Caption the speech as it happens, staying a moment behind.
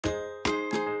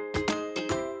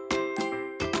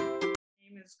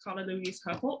Karla-Louise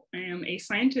Herpoldt. I am a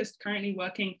scientist currently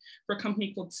working for a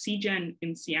company called Seagen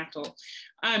in Seattle.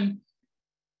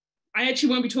 I actually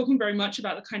won't be talking very much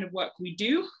about the kind of work we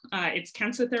do. It's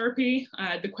cancer therapy.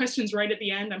 The questions right at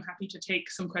the end, I'm happy to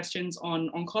take some questions on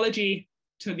oncology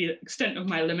to the extent of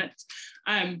my limits.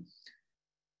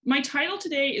 My title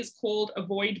today is called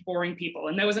Avoid Boring People.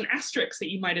 And there was an asterisk that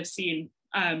you might have seen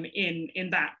in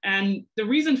that. And the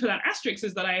reason for that asterisk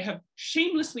is that I have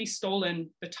shamelessly stolen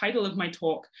the title of my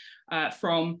talk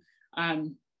from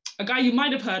a guy you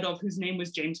might have heard of whose name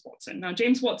was James Watson. Now,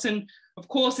 James Watson, of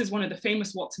course, is one of the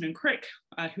famous Watson and Crick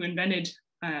who invented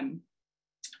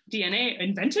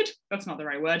DNA, that's not the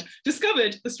right word,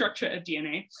 discovered the structure of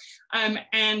DNA.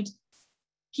 And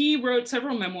he wrote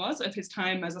several memoirs of his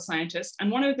time as a scientist,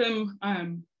 and one of them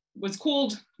was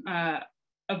called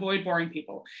Avoid Boring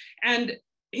People. And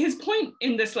his point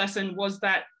in this lesson was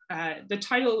that the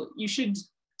title, you should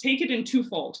take it in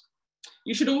twofold.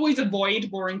 You should always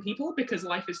avoid boring people because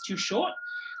life is too short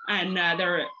and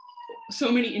there are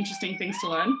so many interesting things to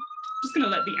learn. I'm just gonna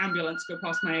let the ambulance go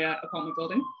past my apartment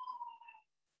building.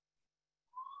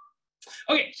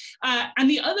 Okay, and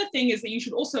the other thing is that you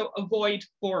should also avoid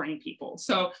boring people.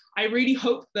 So I really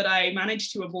hope that I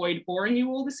managed to avoid boring you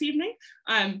all this evening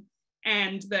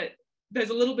and that there's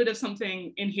a little bit of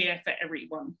something in here for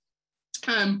everyone.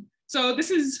 So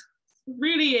this is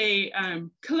really a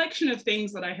collection of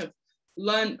things that I have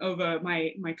learned over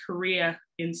my career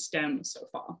in STEM so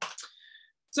far.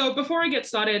 So before I get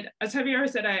started, as Javier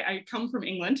said, I come from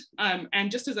England, and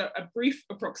just as a brief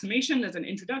approximation, as an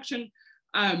introduction,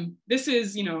 this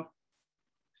is,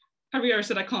 Javier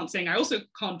said I can't sing, I also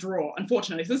can't draw,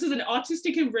 unfortunately. So this is an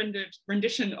artistic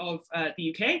rendition of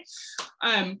the UK.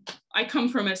 I come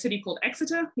from a city called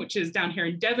Exeter, which is down here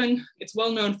in Devon. It's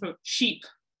well known for sheep.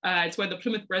 It's where the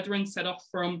Plymouth Brethren set off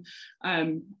from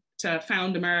to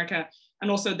found America. And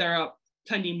also there are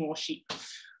plenty more sheep.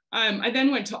 I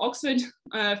then went to Oxford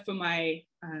for my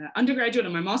undergraduate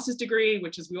and my master's degree,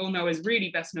 which, as we all know, is really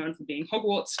best known for being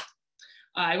Hogwarts.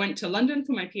 I went to London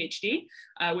for my PhD,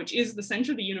 which is the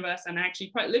center of the universe, and actually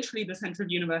quite literally the center of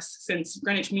the universe, since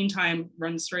Greenwich Mean Time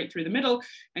runs straight through the middle,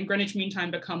 and Greenwich Mean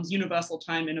Time becomes universal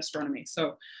time in astronomy.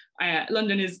 So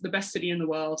London is the best city in the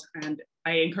world, and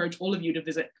I encourage all of you to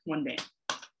visit one day.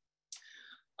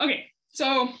 Okay,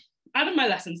 so out of my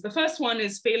lessons, the first one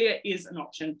is failure is an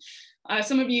option.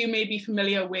 Some of you may be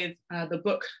familiar with the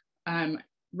book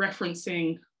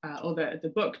referencing, or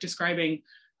the book describing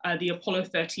the Apollo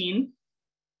 13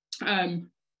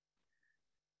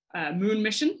 moon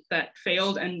mission that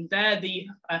failed, and there the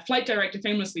flight director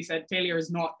famously said, failure is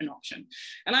not an option.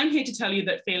 And I'm here to tell you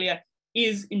that failure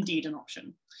is indeed an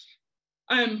option.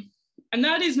 And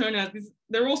that is known as,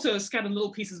 there are also scattered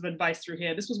little pieces of advice through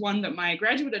here. This was one that my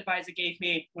graduate advisor gave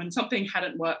me when something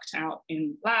hadn't worked out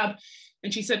in lab.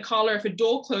 And she said, Karla, if a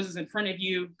door closes in front of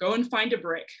you, go and find a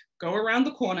brick, go around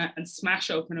the corner and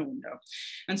smash open a window.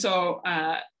 And so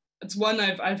it's one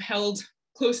I've held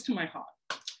close to my heart.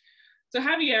 So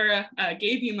Javier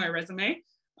gave you my resume.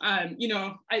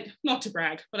 Not to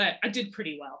brag, but I did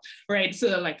pretty well, right?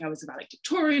 So like I was a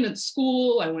valedictorian at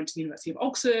school. I went to the University of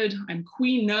Oxford. I'm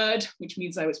Queen Nerd, which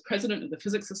means I was president of the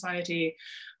Physics Society.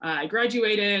 I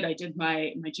graduated. I did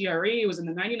my GRE. It was in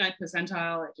the 99th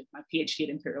percentile. I did my PhD at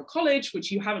Imperial College,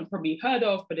 which you haven't probably heard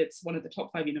of, but it's one of the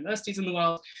top 5 universities in the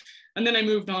world. And then I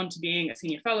moved on to being a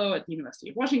senior fellow at the University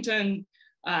of Washington,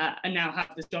 and now have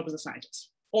this job as a scientist.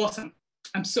 Awesome.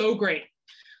 I'm so great.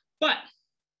 But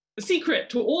the secret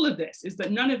to all of this is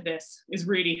that none of this is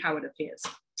really how it appears.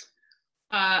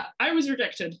 I was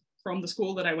rejected from the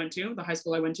school that I went to, the high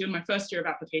school I went to, in my first year of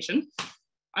application.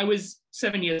 I was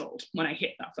 7 years old when I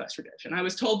hit that first rejection. I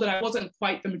was told that I wasn't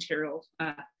quite the material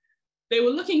they were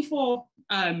looking for,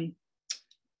 and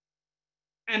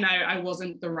I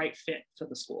wasn't the right fit for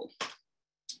the school.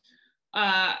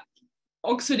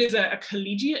 Oxford is a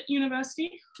collegiate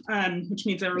university, which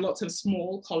means there are lots of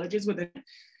small colleges within it.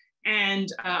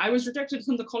 And I was rejected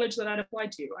from the college that I'd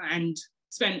applied to and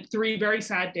spent 3 very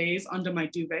sad days under my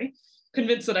duvet,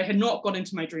 convinced that I had not got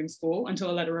into my dream school until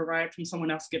a letter arrived from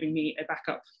someone else giving me a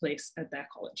backup place at their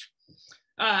college.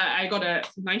 I got a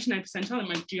 99th percentile in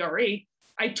my GRE.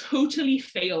 I totally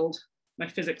failed my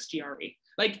physics GRE.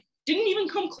 Like, didn't even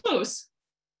come close,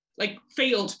 like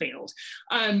failed.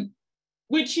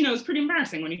 Which, is pretty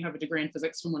embarrassing when you have a degree in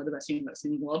physics from one of the best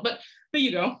universities in the world, but there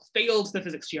you go, failed the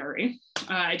physics GRE.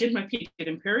 I did my PhD at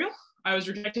Imperial. I was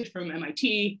rejected from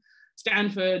MIT,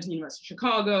 Stanford, University of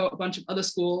Chicago, a bunch of other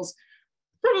schools,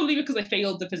 probably because I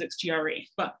failed the physics GRE,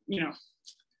 but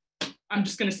I'm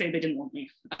just gonna say they didn't want me.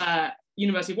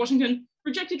 University of Washington,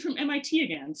 rejected from MIT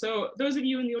again. So those of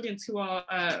you in the audience who are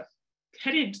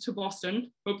headed to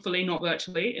Boston, hopefully not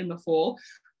virtually, in the fall.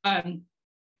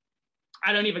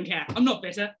 I don't even care. I'm not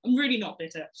bitter. I'm really not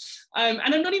bitter. And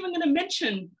I'm not even going to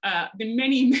mention the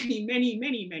many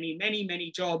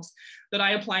jobs that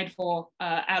I applied for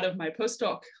out of my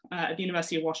postdoc at the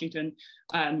University of Washington.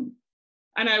 And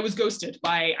I was ghosted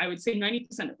by, I would say,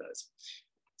 90% of those.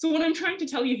 So what I'm trying to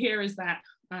tell you here is that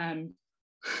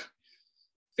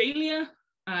failure,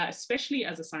 especially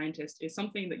as a scientist, is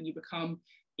something that you become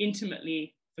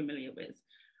intimately familiar with.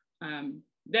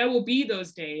 There will be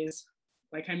those days,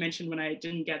 like I mentioned when I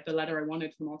didn't get the letter I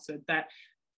wanted from Oxford, that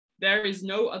there is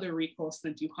no other recourse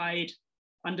than to hide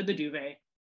under the duvet,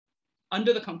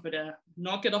 under the comforter,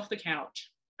 not get off the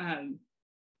couch. And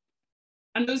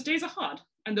those days are hard.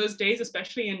 And those days,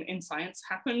 especially in science,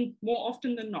 happen more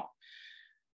often than not.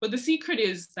 But the secret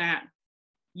is that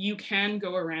you can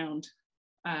go around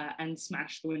and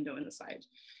smash the window in the side.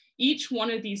 Each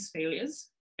one of these failures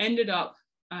ended up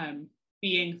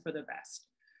being for the best.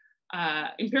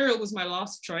 Imperial was my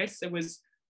last choice. It was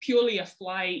purely a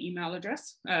fly email to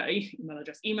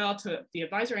the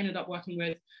advisor I ended up working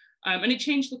with. And it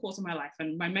changed the course of my life.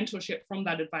 And my mentorship from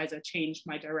that advisor changed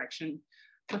my direction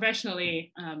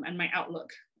professionally and my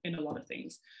outlook in a lot of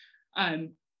things.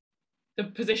 The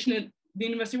position at the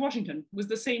University of Washington was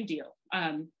the same deal.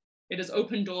 It has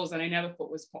opened doors that I never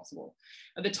thought was possible.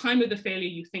 At the time of the failure,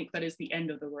 you think that is the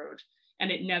end of the road, and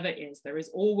it never is. There is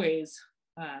always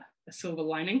a silver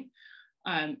lining.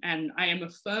 And I am a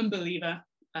firm believer,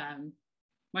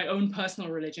 my own personal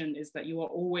religion is that you are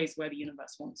always where the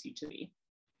universe wants you to be.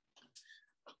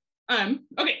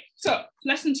 Okay, so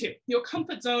lesson 2, your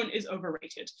comfort zone is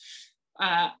overrated.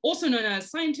 Also known as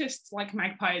scientists like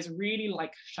magpies really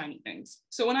like shiny things.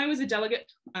 So when I was a delegate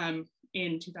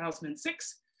in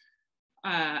 2006,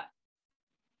 I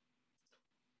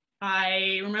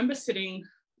remember sitting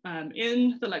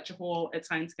in the lecture hall at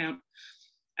science camp,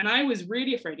 and I was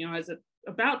really afraid. You know, I was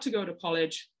about to go to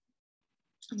college,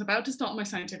 I was about to start my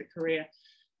scientific career,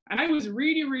 and I was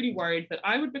really worried that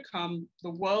I would become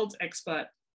the world's expert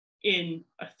in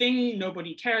a thing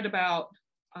nobody cared about,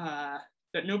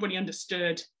 that nobody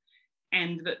understood,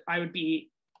 and that I would be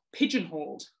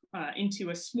pigeonholed into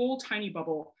a small, tiny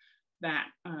bubble that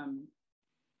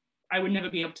I would never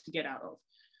be able to get out of.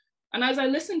 And as I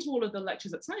listened to all of the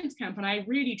lectures at Science Camp, and I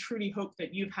really, truly hope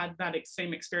that you've had that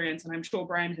same experience, and I'm sure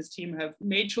Brian and his team have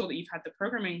made sure that you've had the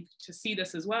programming to see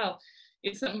this as well,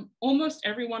 it's that almost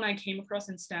everyone I came across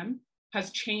in STEM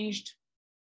has changed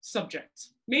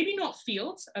subjects. Maybe not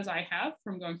fields, as I have,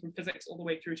 from going from physics all the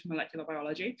way through to molecular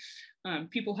biology.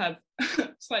 People have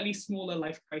slightly smaller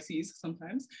life crises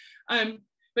sometimes,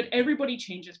 but everybody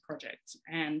changes projects,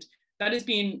 and that has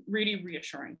been really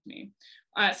reassuring to me.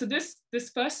 So this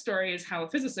first story is how a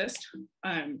physicist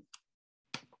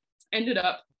ended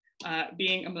up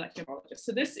being a molecular biologist.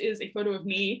 So this is a photo of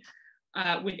me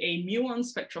with a muon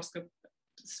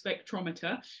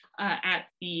spectrometer at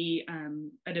a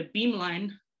beamline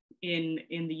in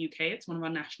the UK. It's one of our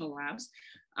national labs.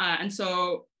 And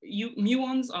so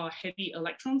muons are heavy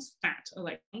electrons, fat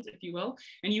electrons, if you will,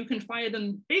 and you can fire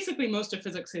them. Basically, most of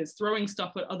physics is throwing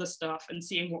stuff at other stuff and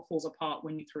seeing what falls apart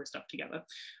when you throw stuff together.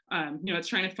 You know, it's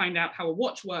trying to find out how a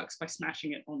watch works by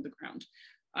smashing it on the ground.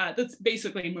 That's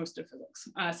basically most of physics.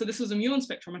 So this was a muon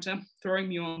spectrometer, throwing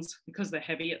muons because they're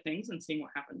heavy at things and seeing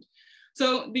what happened.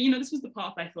 So, you know, this was the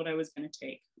path I thought I was going to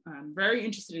take. Very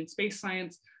interested in space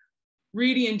science,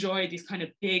 really enjoyed these kind of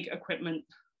big equipment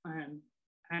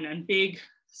and big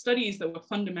studies that were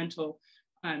fundamental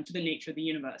to the nature of the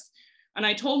universe. And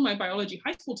I told my biology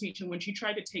high school teacher when she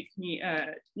tried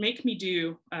to make me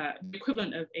do the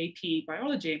equivalent of AP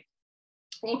biology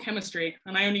or chemistry,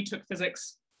 and I only took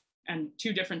physics and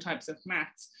 2 different types of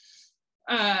maths.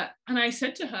 And I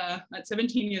said to her at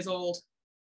 17 years old,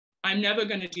 I'm never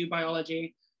going to do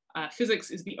biology.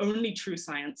 Physics is the only true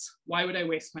science. Why would I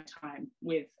waste my time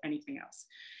with anything else?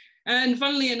 And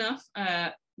funnily enough,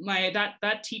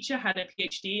 that teacher had a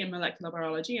PhD in molecular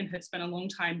biology and had spent a long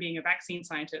time being a vaccine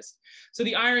scientist. So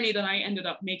the irony that I ended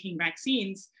up making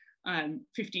vaccines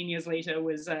 15 years later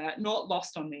was not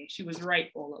lost on me. She was right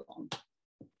all along.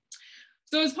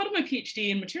 So as part of my PhD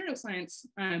in material science,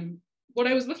 what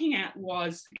I was looking at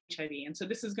was HIV. And so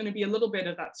this is going to be a little bit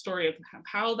of that story of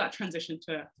how that transition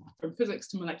from physics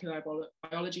to molecular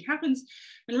biology happens,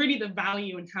 and really the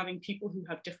value in having people who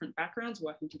have different backgrounds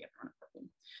working together on a problem.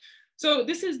 So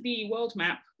this is the world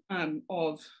map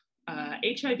of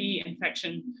HIV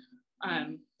infection.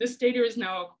 This data is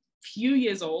now a few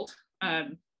years old,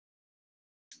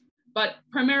 but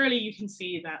primarily you can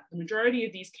see that the majority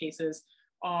of these cases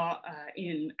are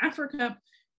in Africa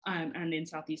and in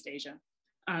Southeast Asia.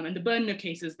 And the burden of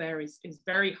cases there is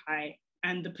very high.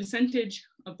 And the percentage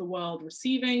of the world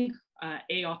receiving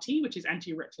ART, which is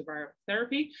antiretroviral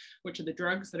therapy, which are the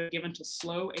drugs that are given to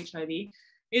slow HIV,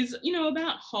 is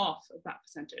about half of that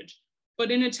percentage.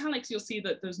 But in italics, you'll see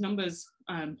that those numbers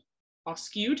are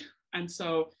skewed. And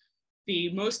so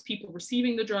the most people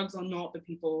receiving the drugs are not the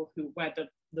people where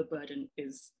the burden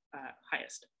is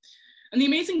highest. And the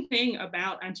amazing thing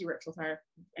about antiretroviral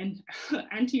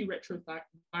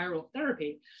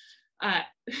therapy,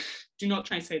 do not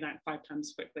try and say that 5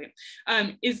 times quickly,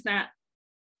 is that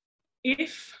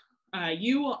if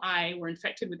you or I were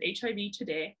infected with HIV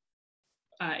today,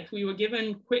 if we were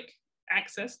given quick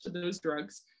access to those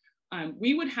drugs,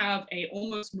 we would have an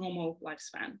almost normal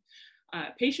lifespan.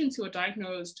 Patients who are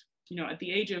diagnosed, at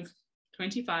the age of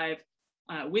 25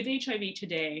 with HIV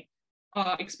today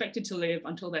are expected to live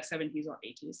until their 70s or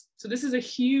 80s. So this is a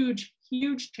huge,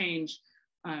 huge change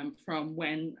from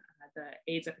when the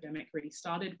AIDS epidemic really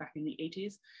started back in the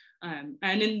 80s.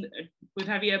 And with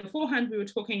Javier beforehand, we were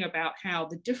talking about how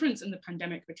the difference in the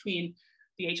pandemic between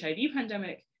the HIV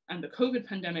pandemic and the COVID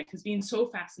pandemic has been so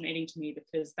fascinating to me,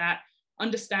 because that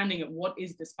understanding of what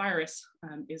is this virus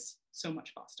is so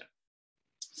much faster.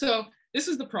 So this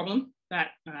is the problem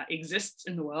that exists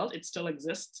in the world. It still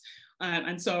exists.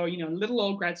 And so, little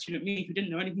old grad student me who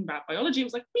didn't know anything about biology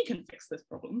was like, we can fix this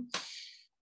problem.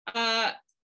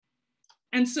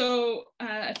 And so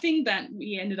a thing that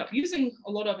we ended up using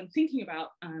a lot of and thinking about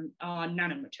are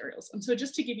nanomaterials. And so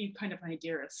just to give you kind of an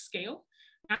idea of scale,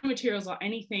 nanomaterials are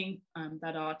anything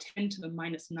that are 10 to the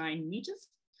 -9 meters.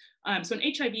 So an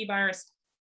HIV virus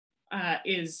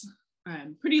is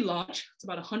pretty large. It's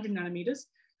about 100 nanometers.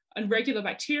 And regular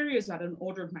bacteria is at an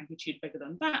order of magnitude bigger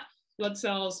than that. Blood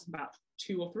cells, about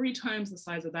 2 or 3 times the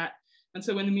size of that. And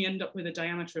so when we end up with a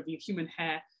diameter of your human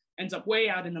hair, ends up way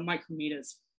out in the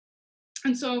micrometers.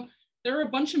 And so there are a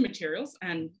bunch of materials,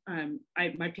 and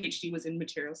my PhD was in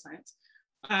material science.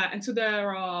 And so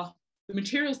there are the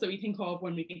materials that we think of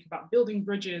when we think about building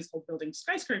bridges or building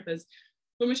skyscrapers,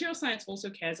 but material science also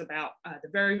cares about the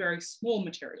very, very small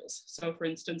materials. So for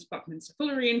instance, Buckminster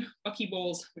fullerene,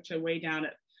 buckyballs, which are way down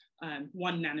at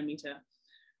 1 nanometer.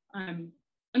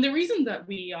 And the reason that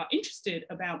we are interested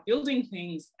about building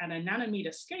things at a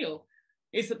nanometer scale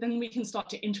is that then we can start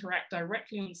to interact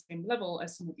directly on the same level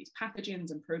as some of these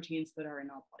pathogens and proteins that are in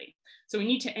our body. So we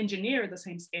need to engineer at the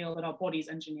same scale that our bodies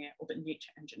engineer, or that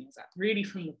nature engineers at, really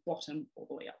from the bottom all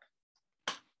the way up.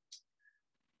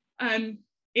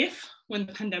 If, when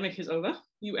the pandemic is over,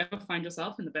 you ever find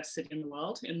yourself in the best city in the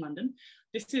world, in London,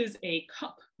 this is a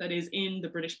cup that is in the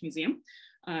British Museum.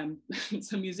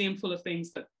 It's a museum full of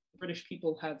things that British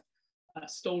people have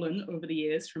stolen over the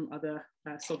years from other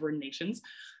sovereign nations,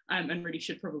 and really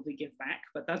should probably give back,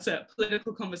 but that's a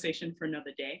political conversation for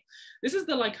another day. This is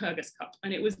the Lycurgus cup,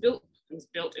 and it was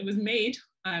made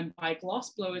by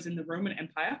glass blowers in the Roman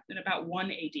Empire in about 1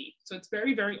 AD. So it's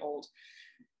very, very old.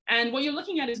 And what you're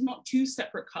looking at is not 2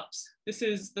 separate cups. This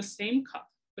is the same cup,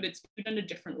 but it's under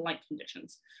different light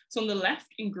conditions. So on the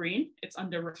left in green, it's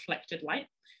under reflected light.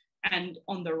 And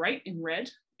on the right in red,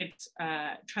 it's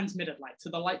transmitted light. So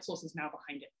the light source is now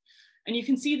behind it. And you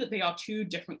can see that they are 2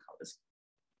 different colors.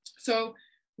 So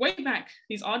way back,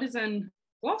 these artisan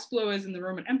glass blowers in the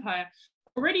Roman Empire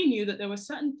already knew that there were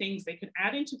certain things they could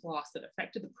add into glass that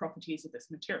affected the properties of this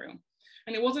material.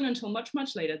 And it wasn't until much,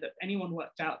 much later that anyone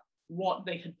worked out what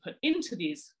they had put into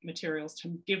these materials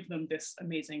to give them this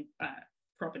amazing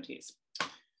properties.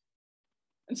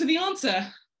 And so the answer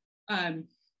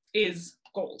is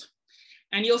gold.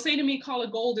 And you'll say to me, Karla,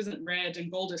 gold isn't red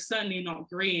and gold is certainly not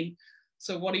green.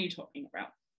 So what are you talking about?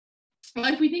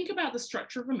 Well, if we think about the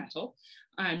structure of a metal,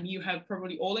 you have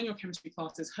probably all in your chemistry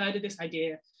classes heard of this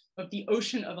idea of the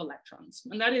ocean of electrons.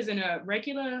 And that is in a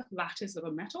regular lattice of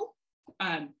a metal.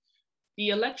 The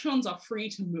electrons are free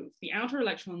to move. The outer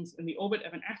electrons in the orbit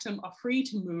of an atom are free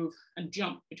to move and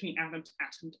jump between atom to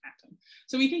atom to atom.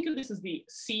 So we think of this as the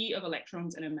sea of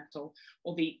electrons in a metal,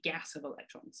 or the gas of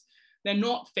electrons. They're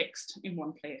not fixed in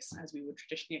one place as we would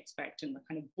traditionally expect in the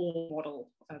kind of Bohr model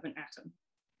of an atom.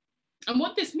 And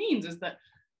what this means is that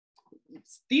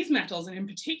these metals, and in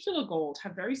particular gold,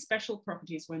 have very special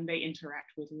properties when they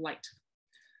interact with light.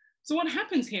 So what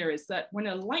happens here is that when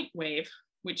a light wave,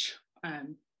 which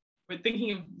we're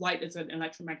thinking of light as an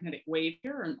electromagnetic wave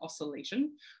here, an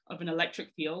oscillation of an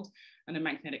electric field and a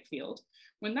magnetic field.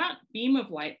 When that beam of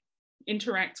light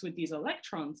interacts with these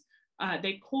electrons,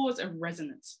 they cause a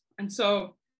resonance. And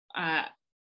so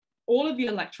all of the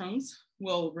electrons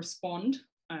will respond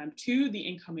to the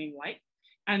incoming light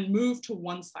and move to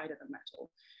one side of the metal.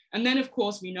 And then of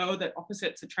course, we know that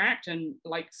opposites attract and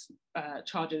like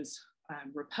charges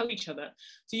repel each other.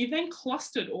 So you've then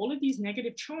clustered all of these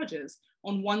negative charges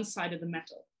on one side of the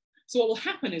metal. So what will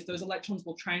happen is those electrons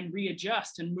will try and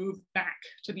readjust and move back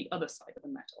to the other side of the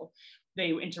metal.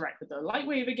 They interact with the light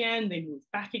wave again, they move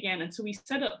back again. And so we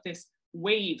set up this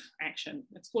wave action.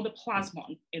 It's called a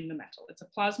plasmon in the metal. It's a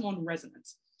plasmon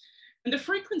resonance. And the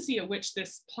frequency at which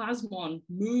this plasmon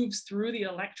moves through the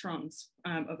electrons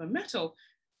of a metal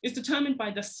is determined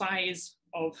by the size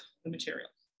of the material.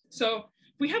 So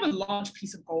if we have a large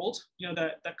piece of gold, you know,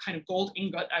 the kind of gold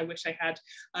ingot I wish I had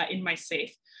in my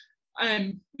safe,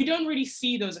 we don't really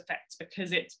see those effects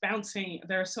because it's bouncing.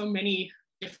 There are so many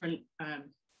different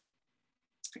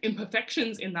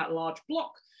imperfections in that large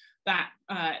block that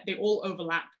they all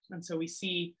overlap. And so we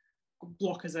see the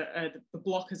block as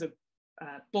a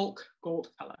bulk gold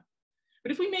color.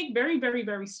 But if we make very, very,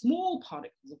 very small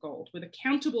particles of gold with a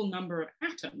countable number of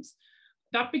atoms,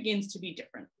 that begins to be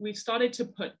different. We've started to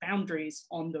put boundaries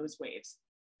on those waves.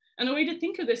 And the way to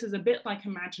think of this is a bit like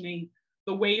imagining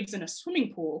the waves in a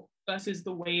swimming pool versus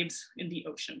the waves in the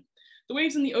ocean. The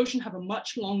waves in the ocean have a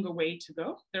much longer way to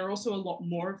go. There are also a lot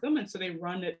more of them, and so they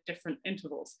run at different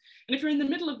intervals. And if you're in the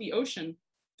middle of the ocean,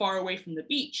 far away from the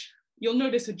beach, you'll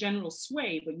notice a general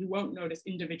sway, but you won't notice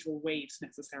individual waves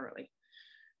necessarily.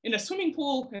 In a swimming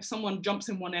pool, if someone jumps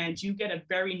in one end, you get a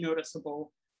very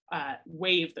noticeable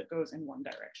wave that goes in one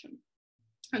direction.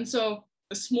 And so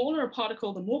the smaller a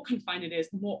particle, the more confined it is,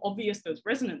 the more obvious those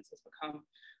resonances become,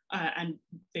 and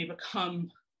they become,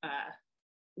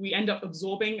 we end up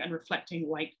absorbing and reflecting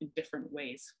light in different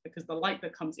ways, because the light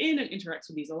that comes in and interacts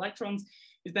with these electrons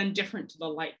is then different to the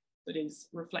light that is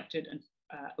reflected and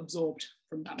absorbed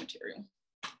from that material.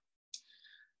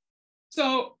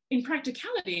 So in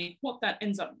practicality, what that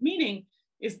ends up meaning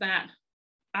is that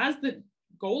as the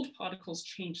gold particles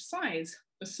change size,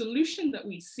 the solution that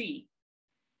we see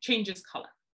changes color.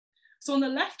 So on the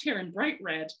left here in bright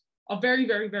red are very,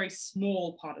 very, very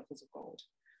small particles of gold.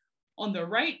 On the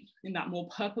right, in that more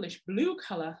purplish blue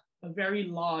color, are very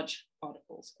large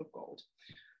particles of gold.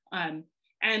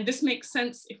 And this makes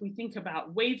sense if we think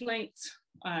about wavelengths.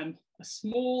 A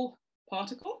small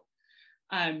particle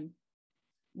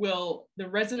the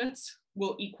resonance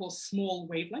will equal small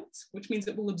wavelengths, which means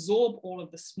it will absorb all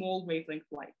of the small wavelength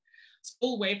light.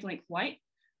 Small wavelength light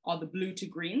are the blue to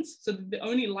greens, so the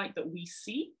only light that we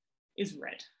see is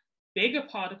red. Bigger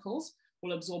particles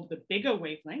will absorb the bigger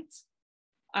wavelengths,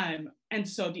 and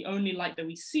so the only light that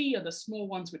we see are the small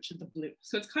ones, which are the blue.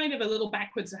 So it's kind of a little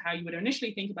backwards to how you would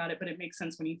initially think about it, but it makes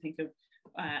sense when you think of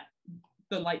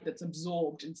the light that's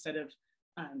absorbed instead of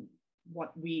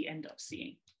what we end up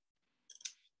seeing.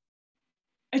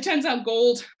 It turns out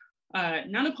gold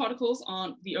nanoparticles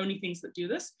aren't the only things that do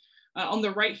this. On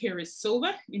the right here is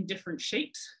silver in different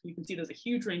shapes. You can see there's a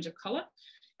huge range of color.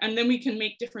 And then we can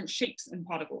make different shapes in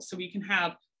particles. So we can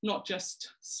have not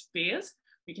just spheres,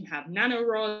 we can have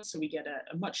nanorods, so we get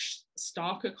a much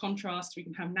starker contrast. We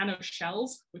can have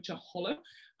nanoshells, which are hollow.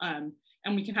 And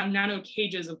we can have nano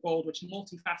cages of gold, which are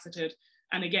multifaceted.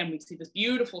 And again, we see this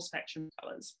beautiful spectrum of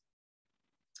colors.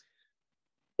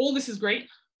 All this is great,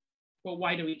 but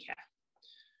why do we care?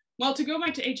 Well, to go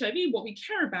back to HIV, what we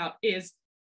care about is,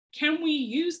 can we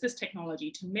use this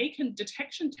technology to make a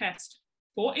detection test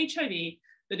for HIV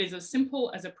that is as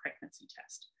simple as a pregnancy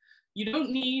test? You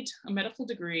don't need a medical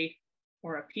degree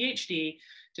or a PhD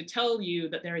to tell you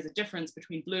that there is a difference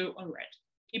between blue or red.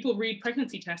 People read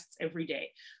pregnancy tests every day.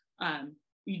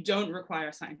 You don't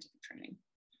require scientific training.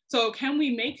 So can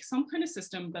we make some kind of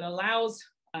system that allows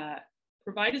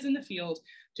providers in the field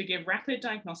to give rapid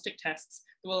diagnostic tests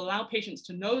that will allow patients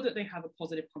to know that they have a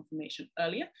positive confirmation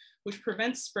earlier, which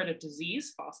prevents spread of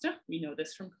disease faster? We know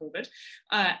this from COVID,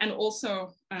 and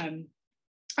also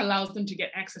allows them to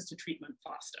get access to treatment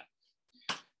faster.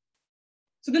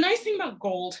 So the nice thing about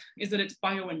gold is that it's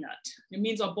bioinert. It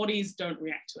means our bodies don't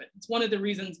react to it. It's one of the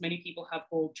reasons many people have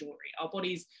gold jewelry. Our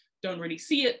bodies don't really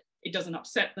see it. It doesn't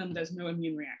upset them. There's no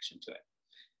immune reaction to it.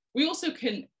 We also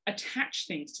can attach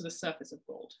things to the surface of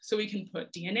gold. So we can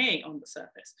put DNA on the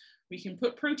surface. We can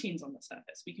put proteins on the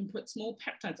surface. We can put small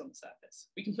peptides on the surface.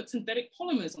 We can put synthetic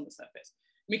polymers on the surface.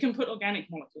 We can put organic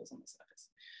molecules on the surface.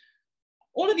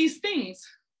 All of these things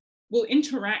will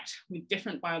interact with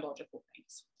different biological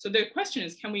things. So the question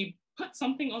is, can we put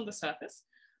something on the surface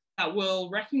that will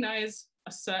recognize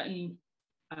a certain,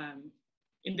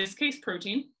 in this case,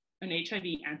 protein, an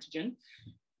HIV antigen,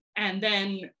 and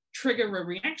then trigger a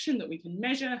reaction that we can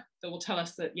measure that will tell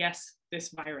us that, yes, this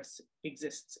virus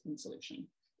exists in solution.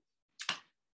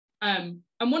 And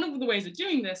one of the ways of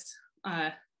doing this,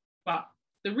 but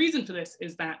the reason for this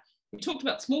is that we talked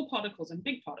about small particles and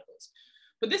big particles,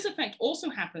 but this effect also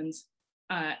happens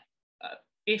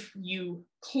if you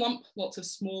clump lots of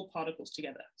small particles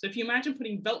together. So if you imagine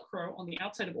putting Velcro on the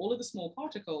outside of all of the small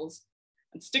particles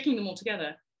and sticking them all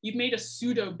together, you've made a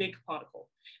pseudo big particle.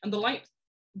 And the light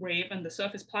wave and the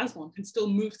surface plasmon can still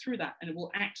move through that and it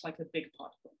will act like a big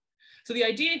particle. So the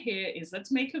idea here is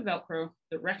let's make a Velcro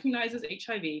that recognizes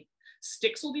HIV,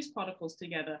 sticks all these particles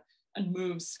together and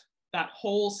moves that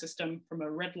whole system from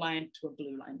a red line to a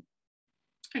blue line.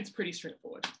 It's pretty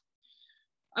straightforward.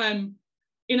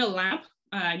 In a lab,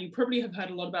 and you probably have heard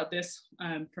a lot about this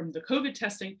from the COVID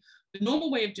testing, the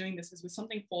normal way of doing this is with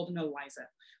something called an ELISA.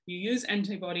 You use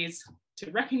antibodies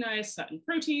to recognize certain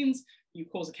proteins, you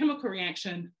cause a chemical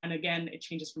reaction, and again, it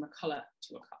changes from a color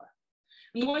to a color.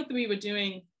 And the way that we were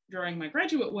doing during my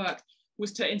graduate work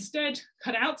was to instead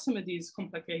cut out some of these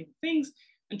complicated things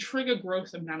and trigger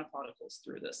growth of nanoparticles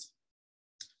through this.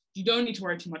 You don't need to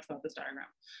worry too much about this diagram.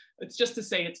 It's just to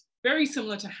say it's very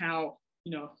similar to how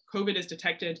COVID is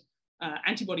detected,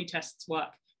 antibody tests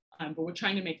work, but we're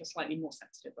trying to make a slightly more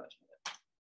sensitive version of it.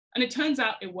 And it turns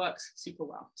out it works super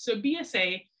well. So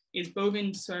BSA is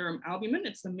bovine serum albumin.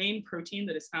 It's the main protein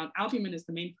that is found. Albumin is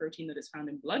the main protein that is found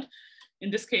in blood.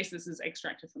 In this case, this is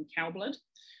extracted from cow blood.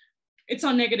 It's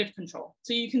our negative control.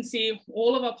 So you can see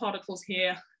all of our particles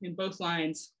here in both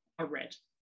lines are red.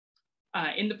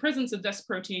 In the presence of this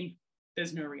protein,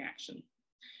 there's no reaction.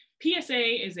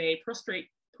 PSA is a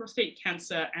prostate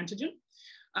cancer antigen,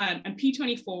 and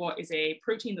P24 is a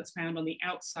protein that's found on the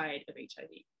outside of HIV.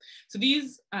 So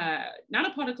these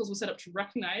nanoparticles were set up to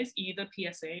recognize either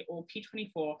PSA or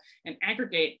P24 and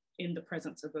aggregate in the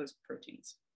presence of those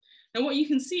proteins. Now, what you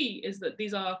can see is that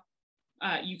these are,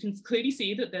 you can clearly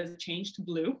see that there's a change to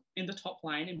blue in the top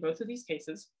line in both of these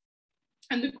cases.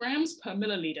 And the grams per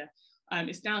milliliter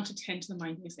is down to 10 to the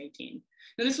minus 18.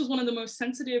 Now, this was one of the most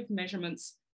sensitive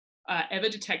measurements ever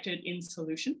detected in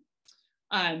solution.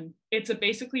 It's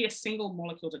basically a single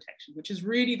molecule detection, which is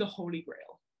really the holy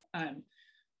grail.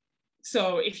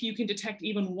 So if you can detect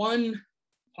even one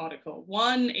particle,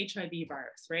 one HIV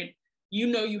virus, right? You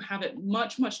know you have it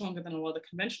much, much longer than a lot of the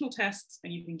conventional tests,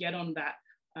 and you can get on that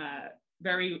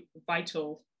very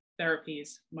vital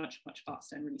therapies much, much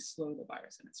faster and really slow the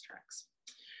virus in its tracks.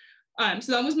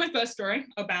 So that was my first story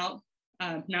about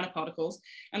nanoparticles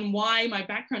and why my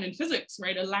background in physics,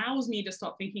 right, allows me to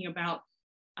start thinking about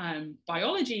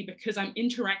biology, because I'm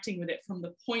interacting with it from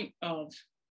the point of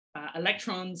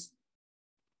electrons,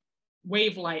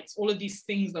 wavelights, all of these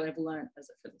things that I've learned as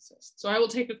a physicist. So I will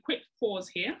take a quick pause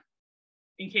here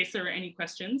in case there are any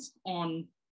questions on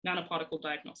nanoparticle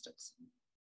diagnostics.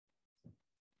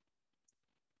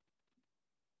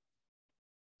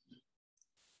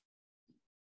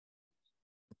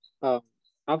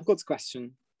 I've got a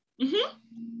question. Mm-hmm.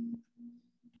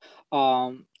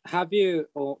 Have you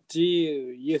or did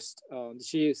you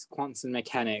use quantum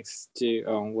mechanics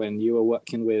when you were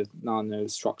working with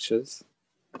nanostructures?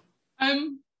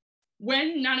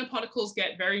 When nanoparticles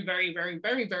get very, very, very,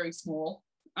 very, very small,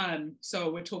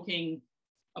 so we're talking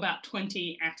about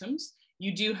 20 atoms,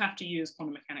 you do have to use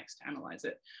quantum mechanics to analyze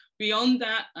it. Beyond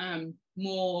that,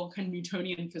 more kind of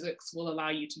Newtonian physics will allow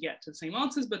you to get to the same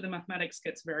answers, but the mathematics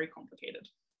gets very complicated.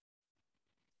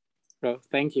 Oh,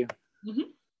 thank you. Mm-hmm.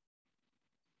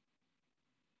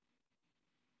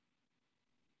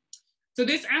 So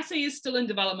this assay is still in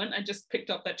development. I just picked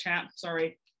up that chat,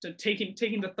 sorry, to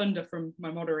taking the thunder from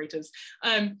my moderators.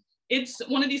 It's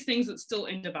one of these things that's still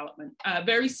in development.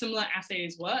 Very similar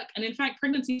assays work. And in fact,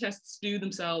 pregnancy tests do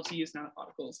themselves use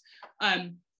nanoparticles.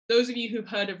 Those of you who've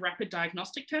heard of rapid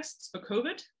diagnostic tests for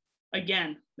COVID,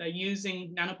 again, they're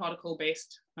using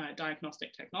nanoparticle-based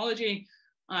diagnostic technology.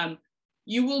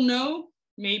 You will know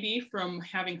maybe from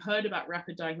having heard about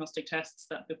rapid diagnostic tests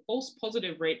that the false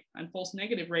positive rate and false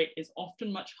negative rate is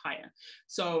often much higher.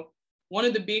 So one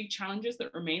of the big challenges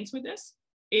that remains with this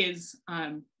is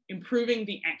improving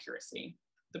the accuracy.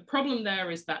 The problem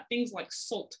there is that things like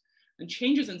salt and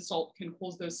changes in salt can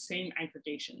cause those same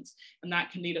aggregations, and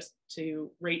that can lead us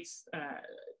to rates,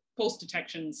 false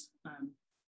detections,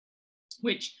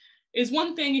 which is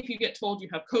one thing if you get told you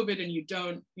have COVID and you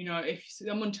don't, if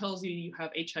someone tells you you have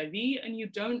HIV and you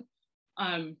don't,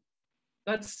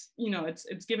 that's,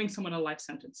 it's giving someone a life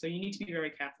sentence. So you need to be very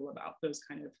careful about those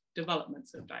kind of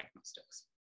developments of diagnostics.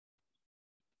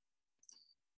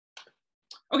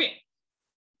 Okay,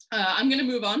 I'm gonna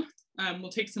move on. We'll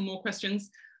take some more questions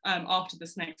after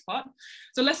this next part.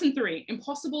 So lesson 3,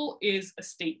 impossible is a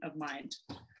state of mind,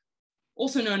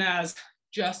 also known as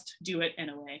just do it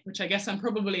anyway, which I guess I'm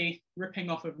probably ripping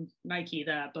off of Nike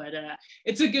there, but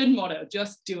it's a good motto,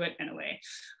 just do it anyway.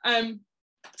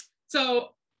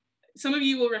 So some of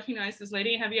you will recognize this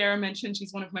lady. Javiera mentioned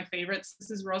she's one of my favorites. This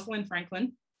is Rosalind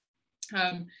Franklin.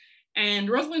 And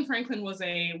Rosalind Franklin was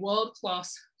a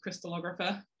world-class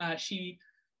crystallographer. She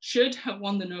should have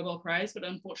won the Nobel Prize, but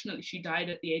unfortunately she died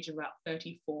at the age of about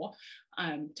 34.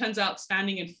 Turns out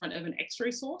standing in front of an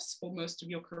X-ray source for most of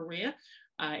your career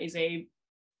is a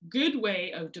good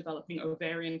way of developing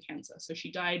ovarian cancer. So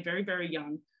she died very, very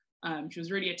young. She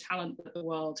was really a talent that the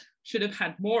world should have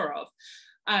had more of.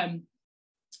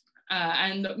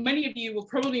 And many of you will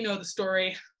probably know the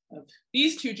story of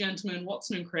these two gentlemen,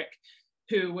 Watson and Crick,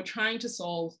 who were trying to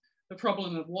solve the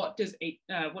problem of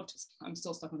I'm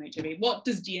still stuck on HIV, what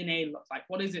does DNA look like?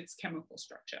 What is its chemical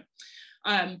structure?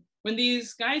 When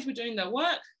these guys were doing their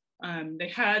work, they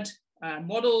had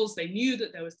models. They knew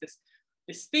that there was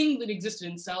this thing that existed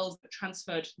in cells that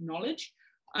transferred knowledge,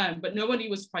 but nobody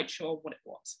was quite sure what it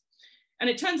was. And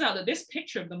it turns out that this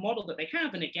picture of the model that they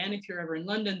have, and again, if you're ever in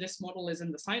London, this model is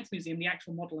in the Science Museum. The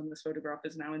actual model in this photograph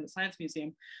is now in the Science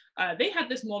Museum. They had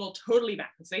this model totally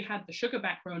backwards. They had the sugar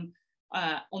backbone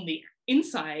on the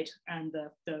inside and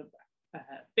the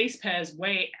base pairs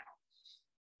way out.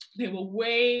 They were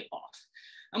way off.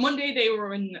 And one day they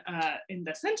were in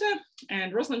the center,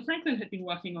 and Rosalind Franklin had been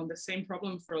working on the same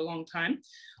problem for a long time.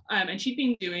 And she'd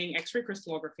been doing X-ray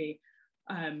crystallography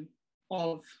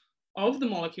of the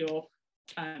molecule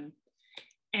and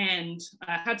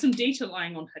had some data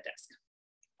lying on her desk.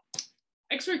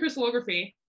 X-ray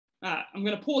crystallography, I'm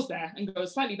going to pause there and go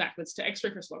slightly backwards to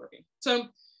X-ray crystallography. So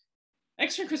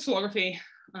X-ray crystallography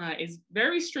is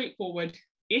very straightforward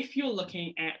if you're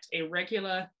looking at a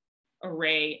regular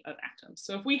array of atoms.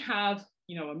 So if we have,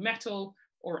 a metal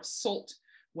or a salt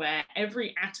where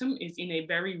every atom is in a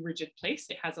very rigid place,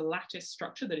 it has a lattice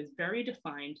structure that is very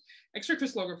defined. X-ray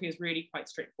crystallography is really quite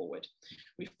straightforward.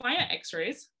 We fire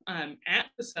X-rays at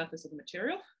the surface of the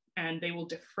material, and they will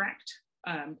diffract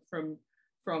from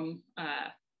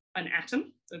an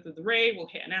atom. So the ray will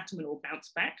hit an atom and it will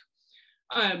bounce back.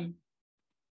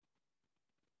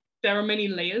 There are many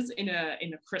layers in a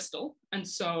crystal, and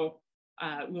so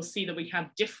we'll see that we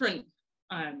have different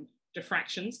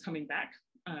diffractions coming back,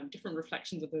 different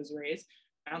reflections of those rays,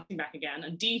 bouncing back again,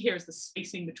 and D here is the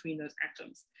spacing between those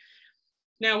atoms.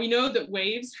 Now we know that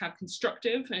waves have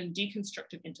constructive and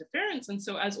deconstructive interference, and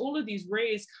so as all of these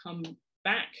rays come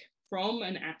back from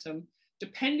an atom,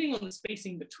 depending on the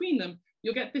spacing between them,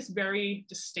 you'll get this very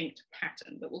distinct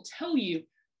pattern that will tell you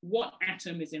what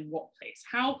atom is in what place,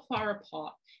 how far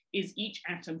apart is each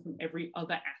atom from every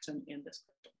other atom in this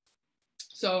crystal.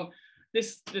 So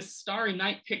this starry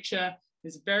night picture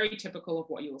is very typical of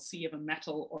what you will see of a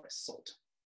metal or a salt.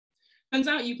 Turns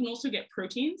out you can also get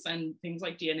proteins and things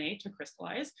like DNA to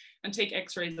crystallize and take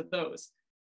X-rays of those.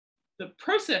 The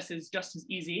process is just as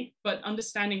easy, but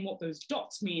understanding what those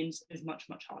dots means is much,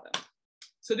 much harder.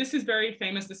 So this is very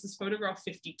famous. This is photograph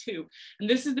 52. And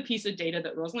this is the piece of data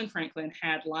that Rosalind Franklin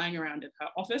had lying around in her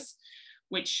office,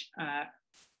 which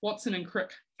Watson and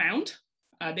Crick found.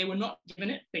 They were not given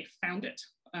it, they found it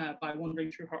by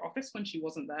wandering through her office when she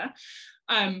wasn't there,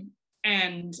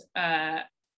 and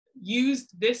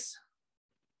used this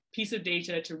piece of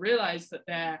data to realize that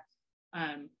their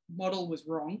model was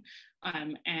wrong,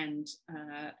 and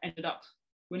ended up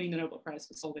winning the Nobel Prize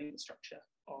for solving the structure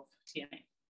of DNA.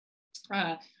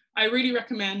 I really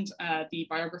recommend the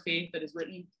biography that is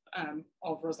written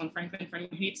of Rosalind Franklin for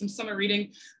anyone who needs some summer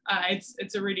reading.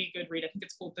 It's a really good read. I think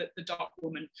it's called The Dark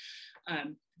Woman.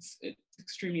 It's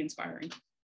extremely inspiring.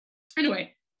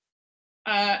 Anyway,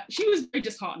 she was very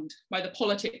disheartened by the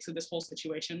politics of this whole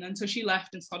situation. And so she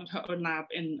left and started her own lab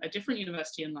in a different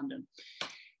university in London.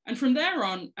 And from there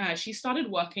on, she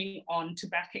started working on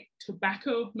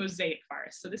tobacco mosaic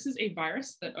virus. So this is a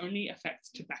virus that only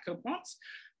affects tobacco plants.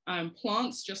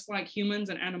 Plants, just like humans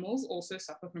and animals, also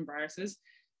suffer from viruses.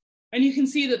 And you can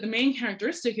see that the main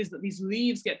characteristic is that these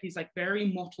leaves get these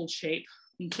very mottled shape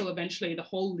until eventually the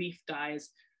whole leaf dies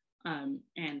and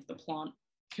the plant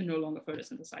can no longer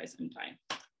photosynthesize and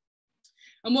die.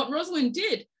 And what Rosalind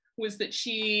did was that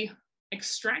she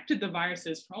extracted the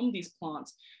viruses from these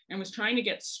plants and was trying to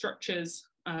get structures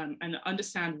and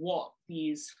understand what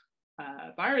these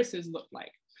viruses look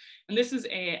like. And this is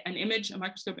a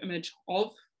microscope image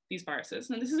of these viruses.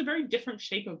 And this is a very different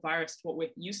shape of virus to what we're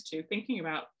used to thinking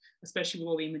about, especially with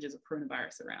all the images of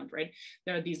coronavirus around, right?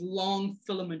 There are these long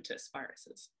filamentous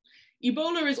viruses.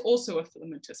 Ebola is also a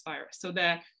filamentous virus. So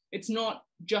it's not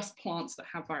just plants that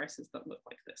have viruses that look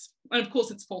like this. And of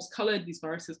course, it's false colored. These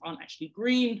viruses aren't actually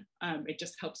green. It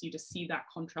just helps you to see that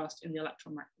contrast in the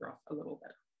electron micrograph a little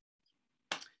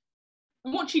better.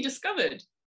 And what she discovered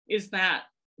is that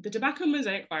the tobacco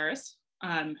mosaic virus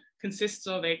consists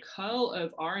of a curl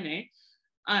of RNA,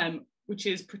 which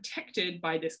is protected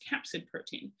by this capsid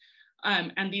protein.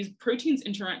 And these proteins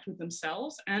interact with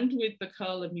themselves and with the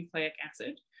curl of nucleic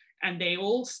acid. And they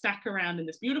all stack around in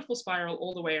this beautiful spiral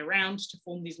all the way around to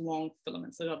form these long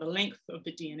filaments that are the length of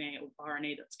the DNA or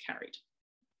RNA that's carried.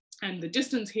 And the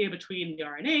distance here between the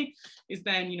RNA is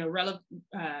then,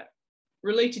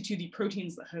 related to the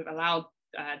proteins that have allowed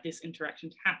this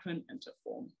interaction to happen and to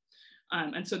form.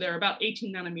 And so they're about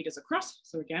 18 nanometers across.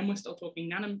 So again, we're still talking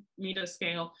nanometer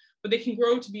scale, but they can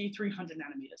grow to be 300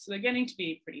 nanometers. So they're getting to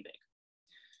be pretty big.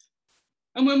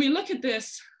 And when we look at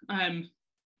this,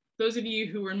 those of you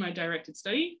who were in my directed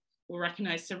study will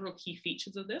recognize several key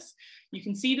features of this. You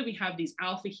can see that we have these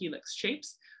alpha helix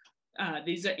shapes.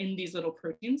 These are in these little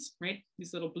proteins, right?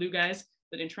 These little blue guys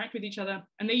that interact with each other.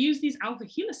 And they use these alpha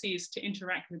helices to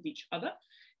interact with each other.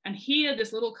 And here,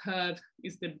 this little curve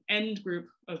is the end group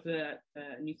of the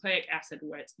nucleic acid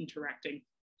where it's interacting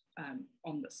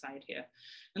on the side here.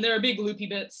 And there are big loopy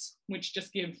bits, which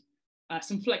just give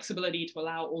some flexibility to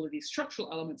allow all of these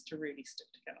structural elements to really stick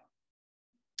together.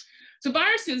 So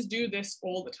viruses do this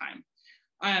all the time.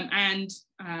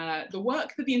 The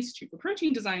work that the Institute for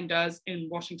Protein Design does in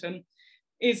Washington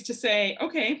is to say,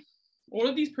 okay, all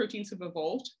of these proteins have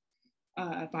evolved.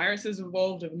 Viruses have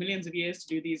evolved over millions of years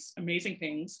to do these amazing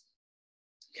things.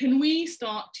 Can we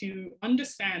start to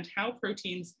understand how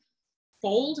proteins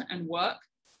fold and work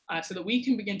so that we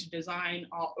can begin to design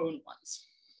our own ones?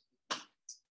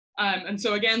 And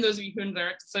so again, those of you who are in the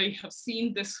direct study have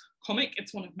seen this comic.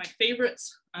 It's one of my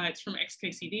favorites. It's from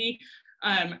XKCD.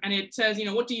 And it says,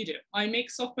 what do you do? I make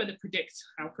software that predicts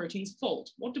how proteins fold.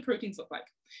 What do proteins look like?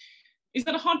 Is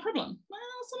that a hard problem? Well,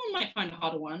 someone might find a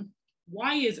harder one.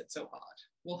 Why is it so hard?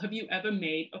 Well, have you ever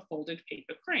made a folded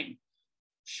paper crane?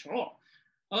 Sure.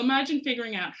 Well, imagine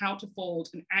figuring out how to fold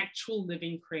an actual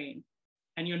living crane,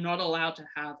 and you're not allowed to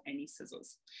have any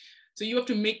scissors. So you have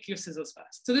to make your scissors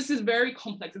first. So this is very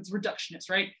complex. It's reductionist,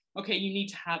 right? Okay, you need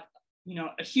to have,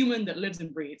 a human that lives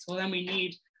and breathes. Well, then we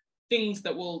need things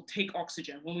that will take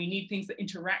oxygen. Well, we need things that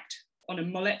interact on a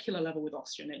molecular level with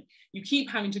oxygen. And you keep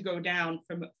having to go down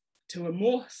to a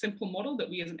more simple model that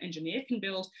we as an engineer can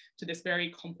build to this very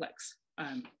complex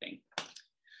thing.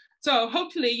 So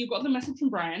hopefully you got the message from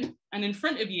Brian, and in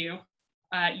front of you,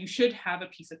 you should have a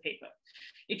piece of paper.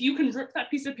 If you can rip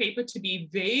that piece of paper to be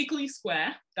vaguely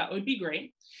square, that would be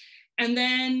great. And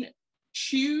then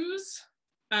choose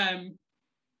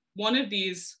one of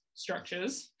these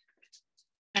structures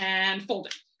and fold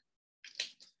it.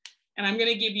 And I'm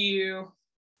gonna give you,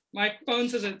 my phone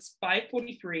says it's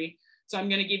 5:43, so I'm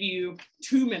gonna give you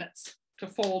 2 minutes to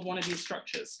fold one of these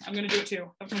structures. I'm gonna do it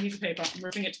too. I've got a piece of paper, I'm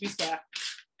ripping it to be square.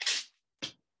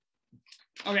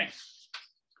 Okay.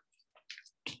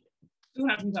 Doesn't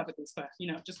have to be perfectly square,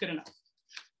 just good enough.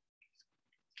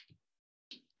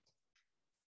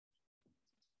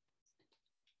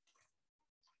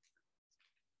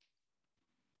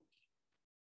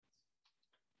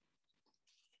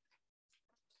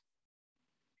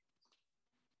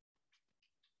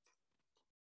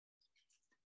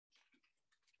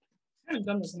 I haven't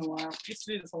done this in a while. I used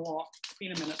to do this a lot. It's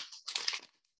been a minute.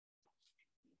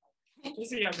 We'll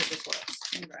see how good this works.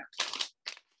 Okay.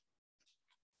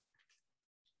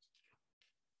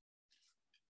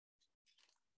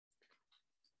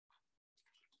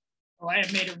 Oh, I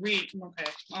have made a read. Okay,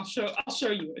 I'll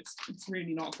show you. It's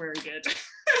really not very good.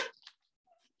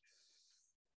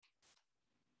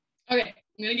 Okay,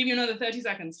 I'm gonna give you another 30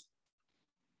 seconds.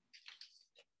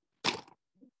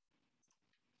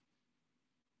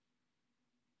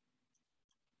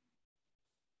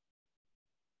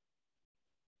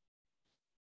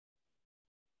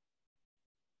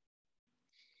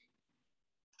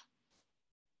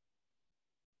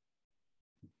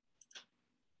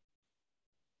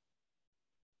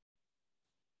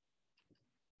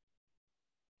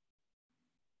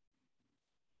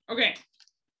 Okay.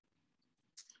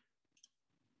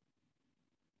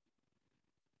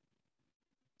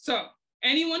 So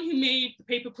anyone who made the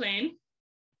paper plane,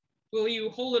 will you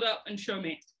hold it up and show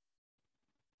me?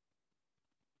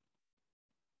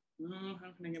 Oh,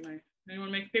 how can I get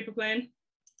anyone make a paper plane?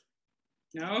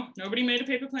 No, nobody made a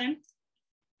paper plane?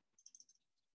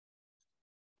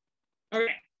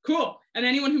 Okay, cool. And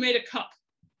anyone who made a cup,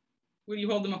 will you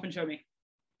hold them up and show me?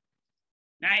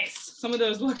 Nice, some of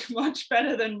those look much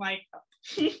better than my cup.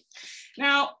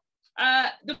 Now,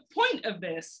 the point of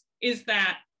this is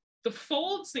that the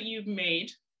folds that you've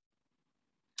made,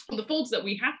 the folds that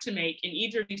we have to make in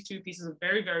either of these two pieces of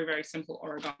very, very, very simple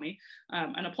origami,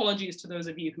 and apologies to those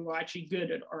of you who are actually good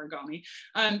at origami.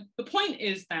 The point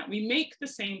is that we make the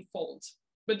same folds,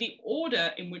 but the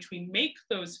order in which we make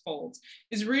those folds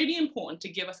is really important to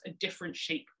give us a different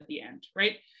shape at the end,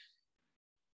 right?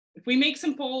 If we make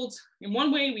some folds in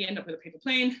one way, we end up with a paper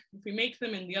plane. If we make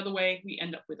them in the other way, we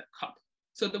end up with a cup.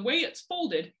 So the way it's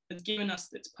folded has given us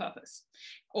its purpose,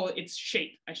 or its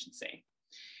shape, I should say.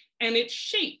 And its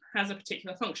shape has a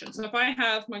particular function. So if I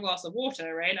have my glass of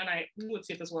water, right, and let's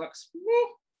see if this works. Woo!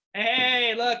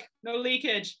 Hey, look, no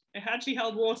leakage. It actually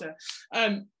held water.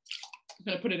 I'm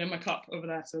gonna put it in my cup over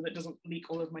there so that it doesn't leak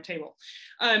all over my table.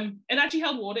 It actually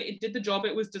held water. It did the job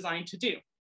it was designed to do.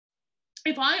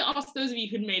 If I ask those of you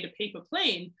who'd made a paper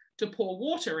plane to pour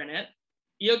water in it,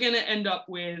 you're gonna end up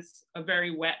with a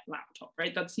very wet laptop,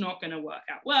 right? That's not gonna work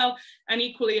out well. And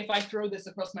equally, if I throw this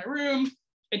across my room,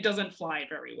 it doesn't fly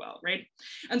very well, right?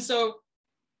 And so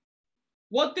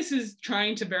what this is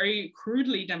trying to very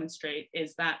crudely demonstrate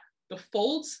is that the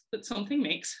folds that something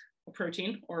makes, a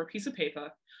protein or a piece of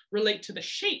paper, relate to the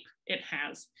shape it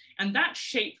has. And that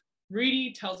shape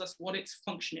really tells us what its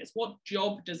function is. What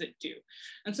job does it do?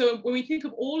 And so when we think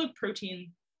of all of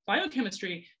protein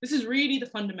biochemistry, this is really the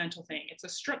fundamental thing. It's a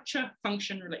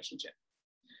structure-function relationship.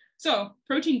 So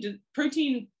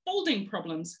protein folding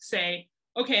problems say,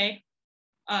 okay,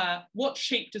 what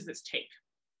shape does this take?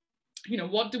 You know,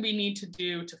 what do we need to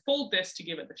do to fold this to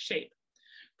give it the shape?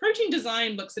 Protein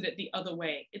design looks at it the other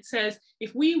way. It says,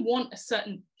 if we want a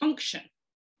certain function,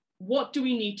 what do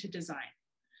we need to design?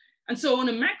 And so on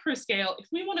a macro scale, if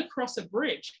we want to cross a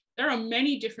bridge, there are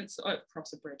many different,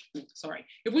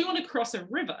 if we want to cross a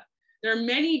river, there are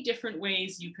many different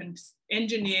ways you can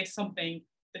engineer something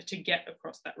to get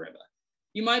across that river.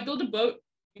 You might build a boat,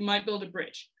 you might build a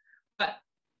bridge, but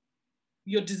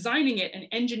you're designing it and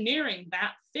engineering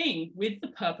that thing with the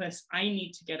purpose, I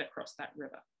need to get across that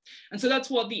river. And so that's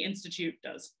what the Institute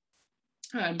does.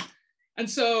 And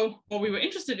so what we were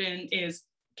interested in is,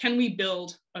 can we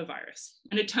build a virus?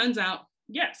 And it turns out,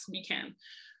 yes, we can.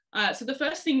 So the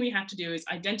first thing we have to do is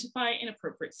identify an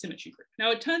appropriate symmetry group.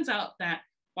 Now, it turns out that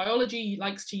biology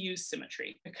likes to use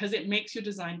symmetry because it makes your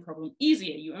design problem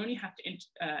easier. You only have to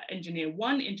engineer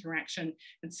one interaction,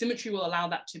 and symmetry will allow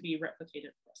that to be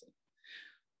replicated across it.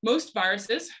 Most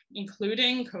viruses,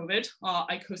 including COVID, are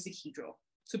icosahedral.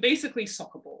 So basically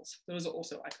soccer balls, those are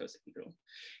also icosahedral.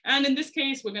 And in this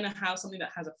case, we're gonna have something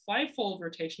that has a 5-fold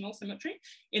rotational symmetry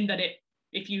in that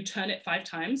if you turn it 5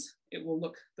 times, it will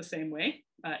look the same way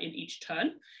in each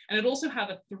turn. And it also have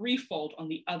a 3-fold on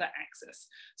the other axis.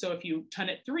 So if you turn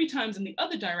it 3 times in the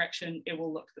other direction, it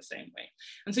will look the same way.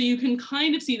 And so you can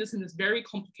kind of see this in this very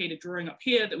complicated drawing up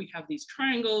here that we have these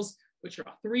triangles, which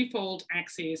are 3-fold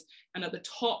axes. And at the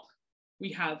top,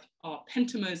 we have our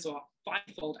pentamers or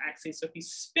 5-fold axes. So if you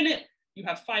spin it, you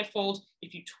have 5-fold.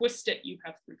 If you twist it, you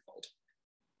have 3-fold.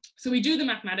 So we do the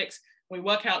mathematics, we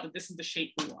work out that this is the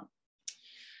shape we want.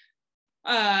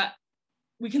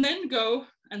 We can then go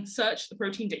and search the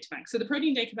protein data bank. So the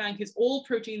protein data bank is all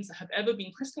proteins that have ever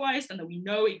been crystallized and that we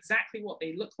know exactly what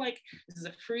they look like. This is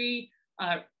a free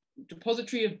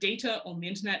depository of data on the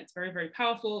internet. It's very, very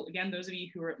powerful. Again, those of you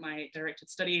who are at my directed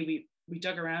study, we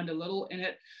dug around a little in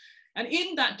it. And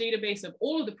in that database of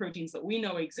all of the proteins that we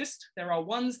know exist, there are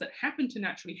ones that happen to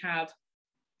naturally have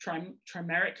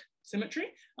trimeric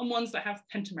symmetry and ones that have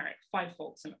pentameric,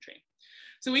 5-fold symmetry.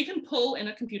 So we can pull in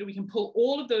a computer, we can pull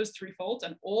all of those 3-folds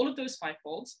and all of those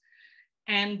 5-folds,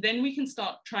 and then we can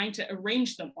start trying to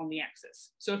arrange them on the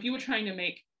axis. So if you were trying to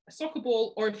make a soccer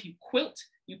ball, or if you quilt,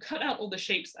 you cut out all the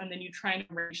shapes and then you try and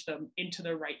arrange them into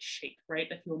the right shape, right?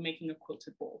 If you're making a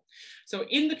quilted ball. So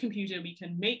in the computer, we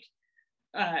can make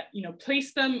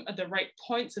place them at the right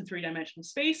points in 3-dimensional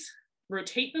space,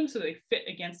 rotate them so they fit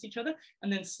against each other,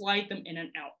 and then slide them in and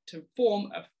out to form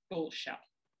a full shell.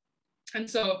 And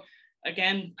so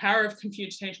again, power of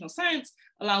computational science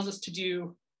allows us to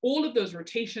do all of those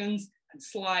rotations and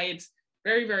slides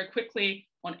very, very quickly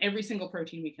on every single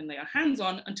protein we can lay our hands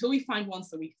on until we find ones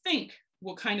that we think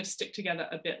will kind of stick together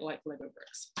a bit like Lego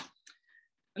bricks.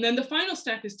 And then the final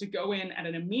step is to go in at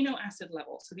an amino acid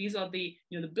level. So these are the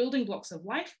building blocks of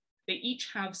life. They each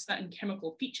have certain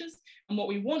chemical features. And what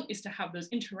we want is to have those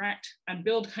interact and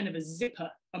build kind of a zipper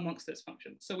amongst those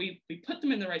functions. So we put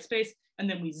them in the right space and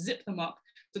then we zip them up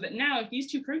so that now if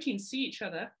these 2 proteins see each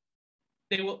other,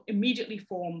 they will immediately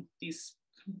form these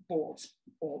balls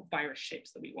or virus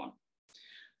shapes that we want.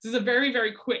 This is a very,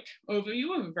 very quick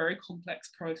overview of a very complex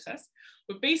process.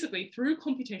 But basically, through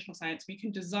computational science, we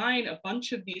can design a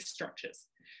bunch of these structures.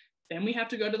 Then we have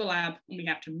to go to the lab and we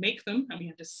have to make them and we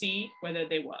have to see whether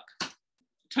they work.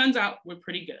 Turns out we're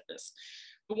pretty good at this.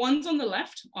 The ones on the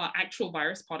left are actual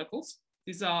virus particles.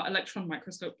 These are electron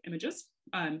microscope images.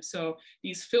 So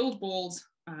these filled balls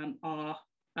are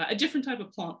a different type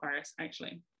of plant virus,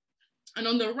 actually. And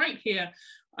on the right here,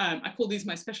 I call these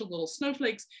my special little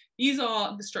snowflakes. These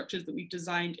are the structures that we've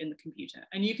designed in the computer.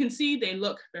 And you can see they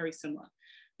look very similar.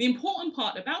 The important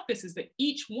part about this is that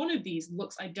each one of these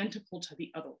looks identical to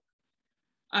the other.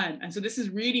 And so this is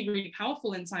really, really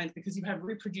powerful in science because you have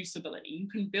reproducibility. You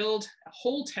can build a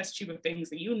whole test tube of things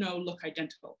that you know look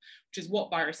identical, which is what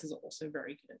viruses are also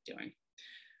very good at doing.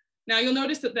 Now you'll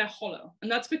notice that they're hollow, and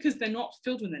that's because they're not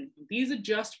filled with anything. These are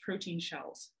just protein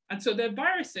shells. And so they're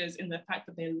viruses in the fact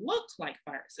that they look like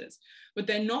viruses, but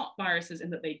they're not viruses in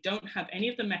that they don't have any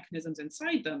of the mechanisms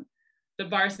inside them that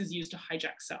viruses use to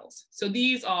hijack cells. So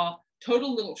these are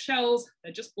total little shells.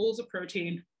 They're just balls of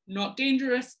protein, not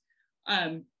dangerous,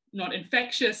 not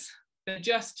infectious. They're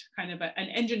just kind of an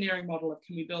engineering model of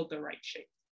can we build the right shape.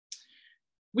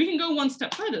 We can go one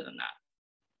step further than that.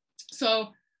 So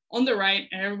on the right,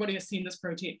 and everybody has seen this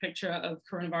protein picture of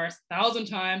coronavirus 1,000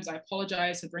 times. I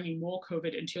apologize for bringing more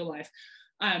COVID into your life.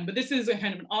 But this is a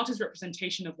kind of an artist's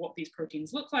representation of what these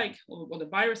proteins look like, or what the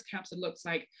virus capsid looks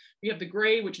like. We have the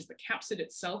gray, which is the capsid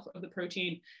itself of the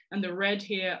protein, and the red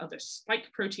here are the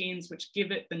spike proteins, which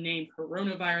give it the name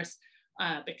coronavirus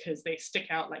because they stick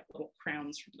out like little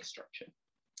crowns from the structure.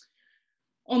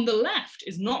 On the left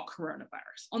is not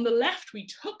coronavirus. On the left, we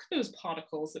took those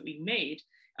particles that we made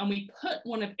and we put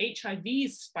one of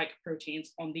HIV's spike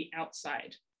proteins on the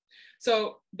outside.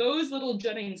 So those little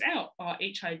juttings out are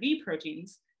HIV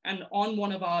proteins and on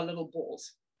one of our little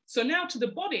balls. So now to the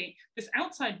body, this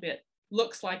outside bit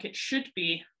looks like it should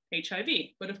be HIV,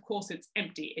 but of course it's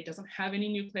empty. It doesn't have any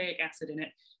nucleic acid in it.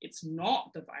 It's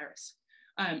not the virus.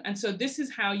 And so this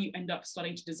is how you end up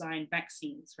starting to design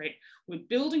vaccines, right? We're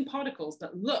building particles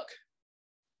that look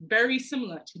very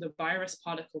similar to the virus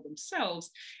particle themselves,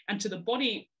 and to the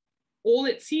body, all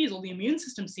it sees, all the immune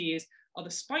system sees, are the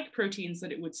spike proteins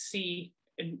that it would see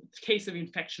in case of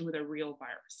infection with a real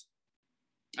virus.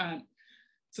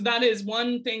 So that is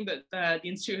one thing that the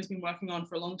Institute has been working on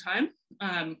for a long time.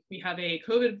 We have a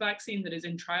COVID vaccine that is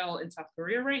in trial in South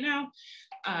Korea right now.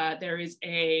 There is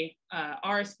a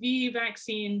RSV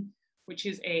vaccine, which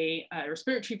is a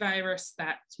respiratory virus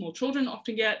that small children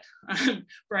often get.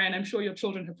 Brian, I'm sure your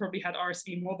children have probably had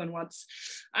RSV more than once.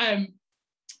 And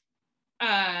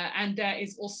there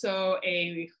is also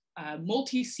a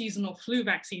multi-seasonal flu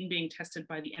vaccine being tested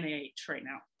by the NIH right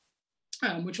now,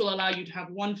 which will allow you to have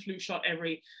one flu shot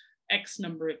every X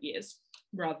number of years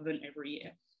rather than every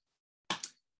year.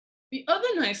 The other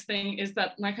nice thing is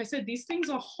that, like I said, these things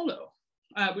are hollow,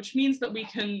 which means that we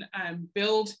can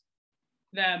build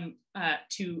them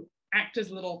to act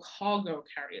as little cargo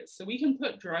carriers. So we can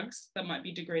put drugs that might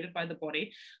be degraded by the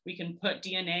body. We can put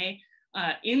DNA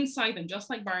inside them, just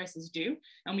like viruses do.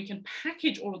 And we can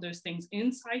package all of those things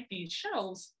inside these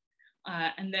shells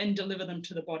and then deliver them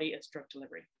to the body as drug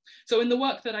delivery. So in the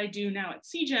work that I do now at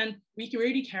Seagen, we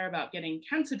really care about getting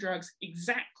cancer drugs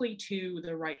exactly to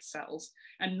the right cells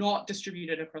and not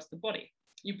distributed across the body.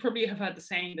 You probably have heard the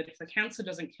saying that if the cancer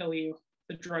doesn't kill you,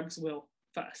 the drugs will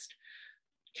first.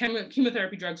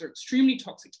 Chemotherapy drugs are extremely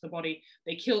toxic to the body.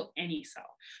 They kill any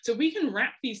cell. So we can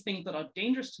wrap these things that are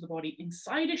dangerous to the body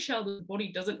inside a shell that the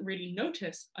body doesn't really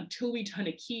notice until we turn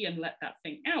a key and let that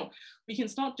thing out. We can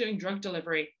start doing drug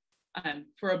delivery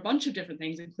for a bunch of different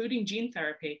things, including gene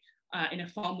therapy, in a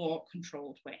far more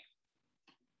controlled way.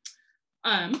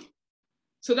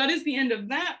 So that is the end of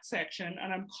that section,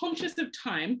 and I'm conscious of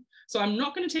time, so I'm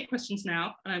not going to take questions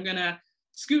now, and I'm going to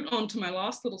scoot on to my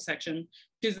last little section,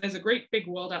 because there's a great big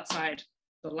world outside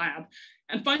the lab,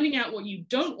 and finding out what you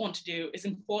don't want to do is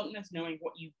important as knowing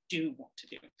what you do want to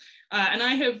do. And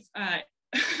I have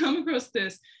come across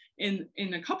this in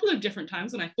a couple of different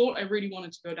times, and I thought I really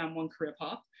wanted to go down one career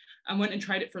path. I went and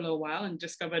tried it for a little while and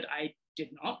discovered I did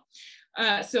not.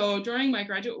 So during my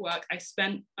graduate work, I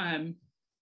spent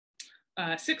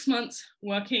 6 months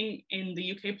working in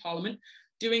the UK Parliament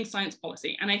doing science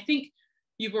policy. And I think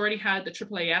you've already had the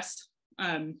AAAS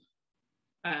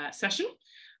session.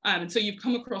 And so you've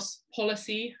come across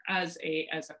policy as a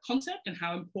concept and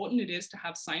how important it is to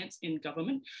have science in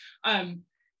government.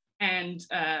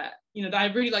 You know, I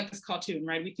really like this cartoon,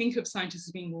 right? We think of scientists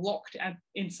as being locked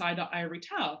inside our ivory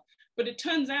tower, but it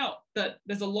turns out that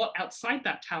there's a lot outside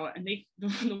that tower, and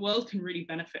the world can really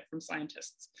benefit from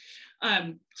scientists.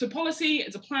 So policy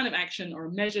is a plan of action or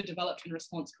a measure developed in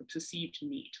response to a perceived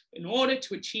need in order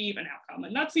to achieve an outcome.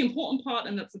 And that's the important part,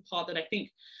 and that's the part that I think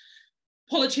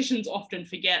politicians often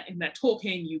forget in their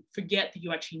talking. You forget that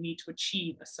you actually need to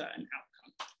achieve a certain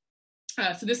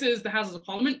outcome. So this is the Houses of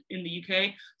Parliament in the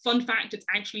UK. Fun fact, it's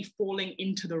actually falling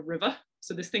into the river.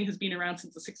 So this thing has been around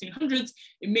since the 1600s.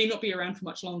 It may not be around for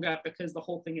much longer because the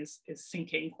whole thing is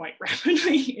sinking quite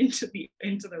rapidly into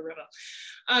the river.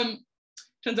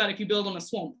 Turns out if you build on a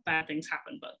swamp, bad things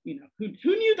happen, but you know,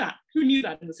 who knew that? Who knew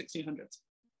that in the 1600s?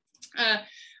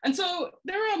 And so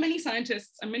there are many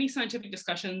scientists and many scientific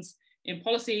discussions in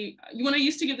policy. When I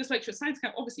used to give this lecture at Science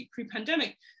Camp, obviously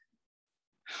pre-pandemic,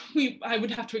 I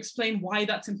would have to explain why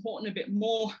that's important a bit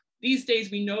more. These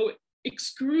days, we know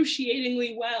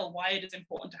excruciatingly well why it is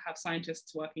important to have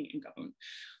scientists working in government.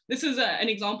 This is an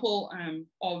example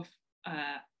of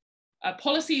a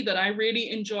policy that I really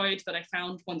enjoyed that I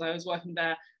found when I was working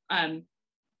there.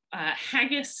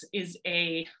 Haggis is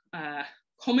a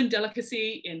common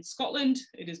delicacy in Scotland.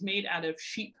 It is made out of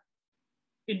sheep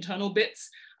internal bits.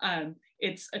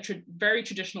 It's a very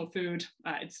traditional food.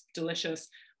 It's delicious.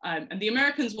 And the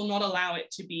Americans will not allow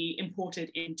it to be imported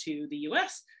into the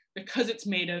US because it's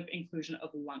made of inclusion of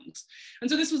lungs. And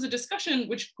so this was a discussion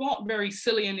which got very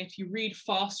silly. And if you read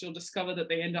fast, you'll discover that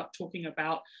they end up talking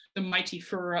about the mighty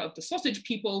furor of the sausage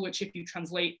people, which if you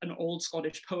translate an old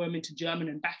Scottish poem into German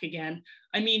and back again,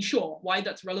 I mean, sure, why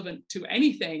that's relevant to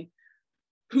anything,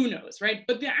 who knows, right?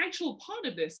 But the actual part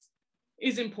of this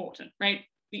is important, right?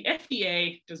 The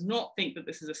FDA does not think that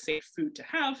this is a safe food to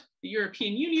have. The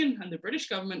European Union and the British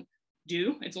government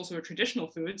do. It's also a traditional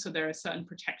food, so there are certain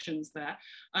protections there.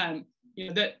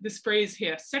 You know, this phrase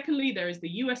here, secondly, there is the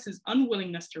US's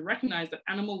unwillingness to recognize that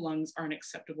animal lungs are an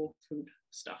acceptable food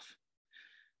stuff.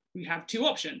 We have two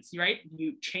options, right?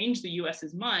 You change the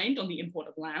US's mind on the import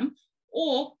of lamb,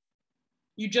 or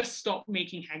you just stop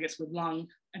making haggis with lung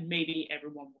and maybe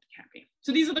everyone will be happy.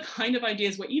 So these are the kind of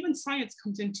ideas where even science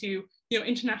comes into, you know,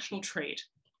 international trade.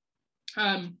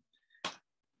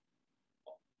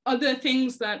 Other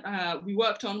things that we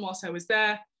worked on whilst I was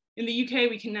there, in the UK,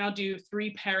 we can now do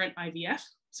 3-parent IVF.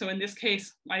 So in this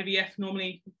case, IVF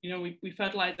normally, you know, we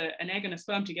fertilize an egg and a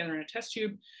sperm together in a test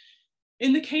tube.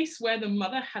 In the case where the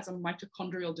mother has a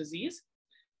mitochondrial disease,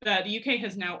 the UK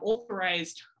has now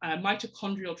authorized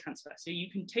mitochondrial transfer. So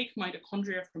you can take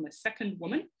mitochondria from a second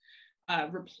woman,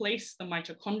 replace the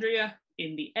mitochondria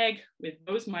in the egg with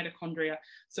those mitochondria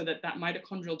so that that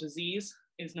mitochondrial disease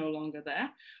is no longer there.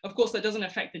 Of course, that doesn't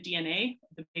affect the DNA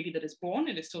of the baby that is born.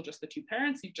 It is still just the two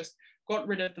parents. You've just got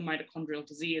rid of the mitochondrial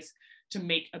disease to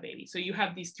make a baby. So you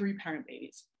have these 3-parent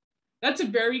babies. That's a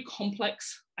very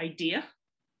complex idea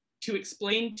to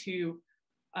explain to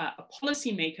a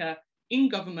policymaker in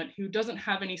government who doesn't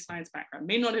have any science background,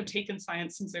 may not have taken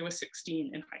science since they were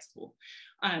 16 in high school.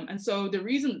 And so the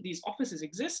reason that these offices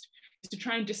exist is to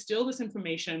try and distill this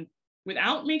information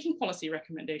without making policy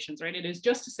recommendations, right? It is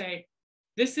just to say,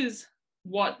 this is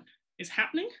what is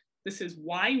happening, this is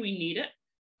why we need it,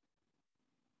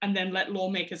 and then let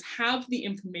lawmakers have the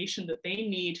information that they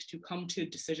need to come to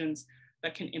decisions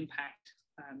that can impact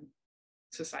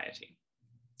society.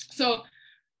 So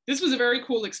this was a very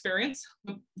cool experience.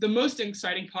 The most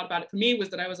exciting part about it for me was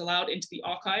that I was allowed into the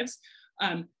archives.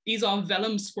 These are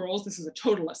vellum scrolls. This is a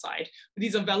total aside. But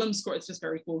these are vellum scrolls. It's just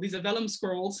very cool. These are vellum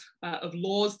scrolls of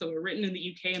laws that were written in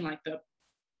the UK in like the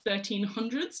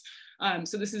 1300s.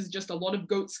 So this is just a lot of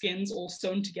goat skins all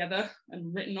sewn together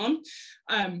and written on.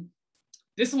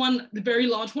 This one, the very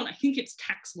large one, I think it's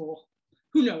tax law.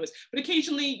 Who knows? But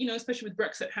occasionally, you know, especially with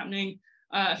Brexit happening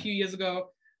a few years ago,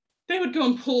 they would go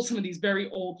and pull some of these very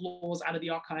old laws out of the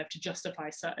archive to justify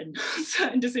certain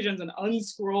decisions and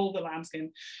unscroll the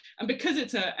lambskin. And because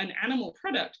it's an animal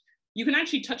product, you can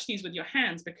actually touch these with your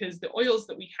hands because the oils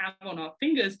that we have on our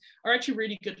fingers are actually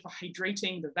really good for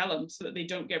hydrating the vellum so that they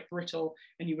don't get brittle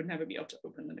and you would never be able to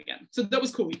open them again. So that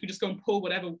was cool. You could just go and pull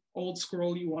whatever old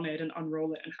scroll you wanted and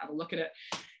unroll it and have a look at it.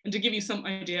 And to give you some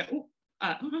idea,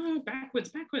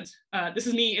 backwards. This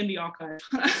is me in the archive.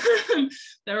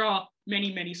 There are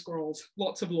many, many scrolls,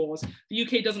 lots of laws. The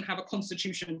UK doesn't have a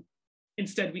constitution.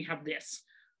 Instead, we have this.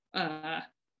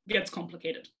 Gets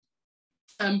complicated.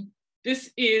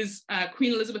 This is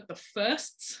Queen Elizabeth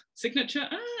I's signature.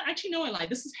 Actually, no, I lied.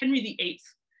 This is Henry VIII,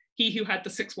 he who had the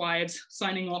 6 wives,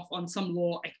 signing off on some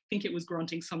law. I think it was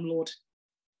granting some lord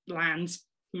lands.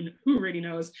 Who really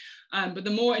knows? But the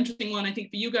more interesting one, I think,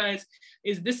 for you guys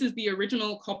is this is the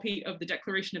original copy of the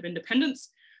Declaration of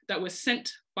Independence that was sent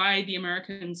by the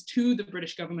Americans to the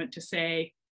British government to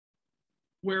say,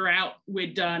 we're out,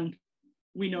 we're done,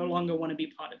 we no longer want to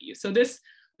be part of you. So this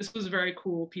was a very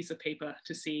cool piece of paper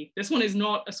to see. This one is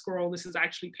not a scroll, this is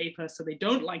actually paper, so they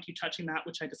don't like you touching that,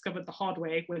 which I discovered the hard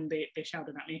way when they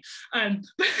shouted at me.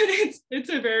 But it's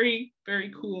a very,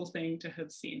 very cool thing to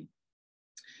have seen.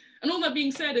 And all that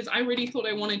being said is I really thought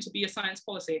I wanted to be a science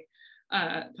policy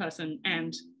person,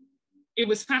 and it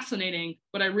was fascinating,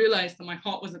 but I realized that my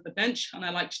heart was at the bench and I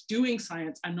liked doing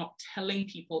science and not telling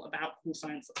people about cool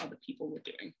science that other people were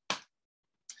doing.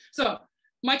 So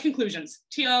my conclusions,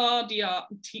 TLDR.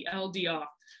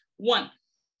 1,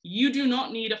 You do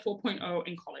not need a 4.0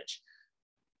 in college.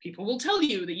 People will tell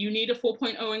you that you need a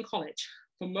 4.0 in college.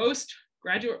 For most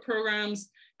graduate programs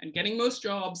and getting most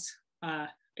jobs, a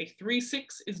 3.6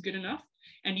 is good enough.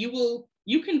 And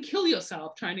you can kill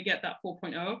yourself trying to get that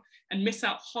 4.0 and miss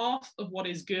out half of what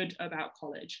is good about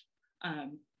college.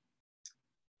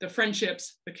 The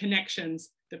friendships, the connections,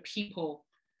 the people.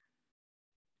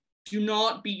 Do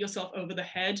not beat yourself over the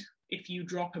head if you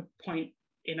drop a point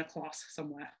in a class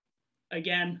somewhere.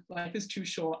 Again, life is too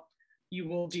short. You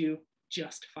will do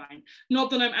just fine. Not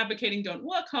that I'm advocating don't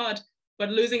work hard, but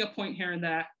losing a point here and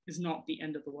there is not the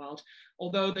end of the world.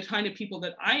 Although the kind of people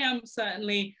that I am,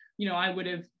 certainly, I would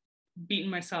have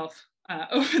beaten myself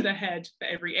over the head for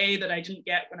every A that I didn't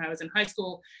get when I was in high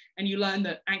school. And you learn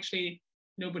that actually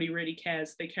nobody really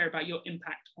cares. They care about your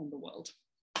impact on the world.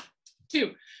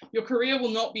 2, your career will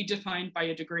not be defined by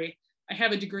a degree. I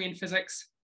have a degree in physics.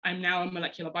 I'm now a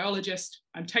molecular biologist.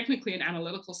 I'm technically an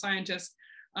analytical scientist.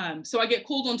 So I get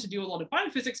called on to do a lot of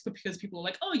biophysics because people are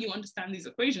like, oh, you understand these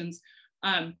equations.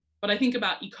 But I think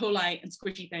about E. coli and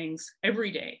squishy things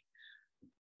every day.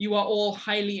 You are all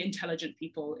highly intelligent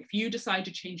people. If you decide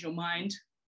to change your mind,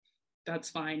 that's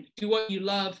fine. Do what you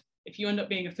love. If you end up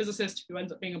being a physicist who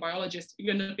ends up being a biologist, if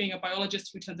you end up being a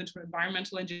biologist who turns into an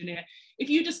environmental engineer, if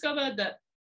you discover that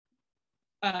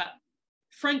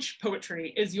French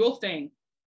poetry is your thing,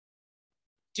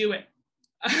 do it.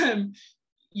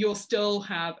 You'll still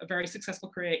have a very successful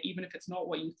career, even if it's not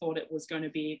what you thought it was going to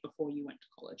be before you went to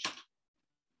college.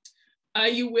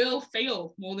 You will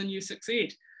fail more than you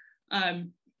succeed.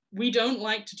 We don't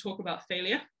like to talk about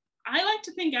failure. I like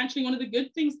to think actually one of the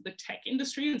good things the tech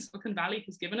industry in Silicon Valley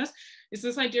has given us is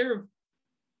this idea of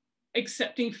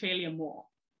accepting failure more.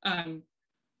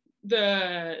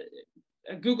 The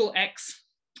Google X,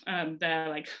 their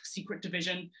like secret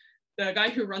division, the guy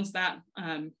who runs that,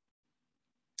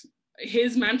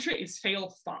 his mantra is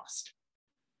fail fast.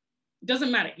 It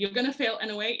doesn't matter, you're gonna fail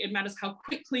anyway. It matters how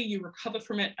quickly you recover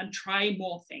from it and try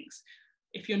more things.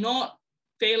 If you're not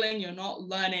failing, you're not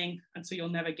learning, and so you'll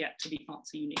never get to the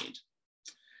answer you need.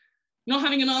 Not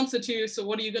having an answer to, so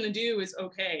what are you gonna do is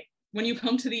okay. When you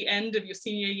come to the end of your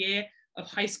senior year of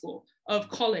high school, of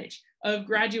college, of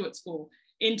graduate school,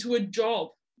 into a job,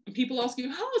 and people ask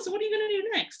you, oh, so what are you gonna do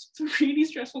next? It's a really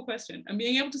stressful question. And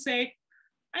being able to say,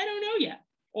 I don't know yet,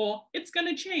 or it's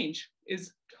gonna change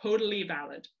is totally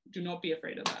valid. Do not be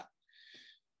afraid of that.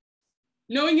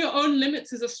 Knowing your own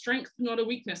limits is a strength, not a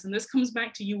weakness. And this comes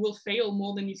back to you will fail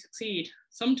more than you succeed.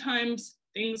 Sometimes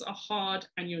things are hard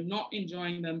and you're not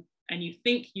enjoying them and you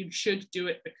think you should do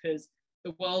it because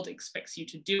the world expects you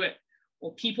to do it,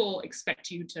 or people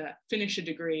expect you to finish a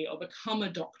degree or become a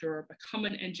doctor or become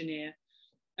an engineer.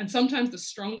 And sometimes the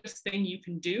strongest thing you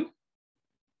can do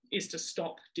is to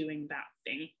stop doing that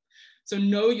thing. So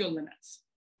know your limits.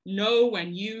 Know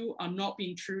when you are not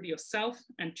being true to yourself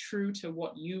and true to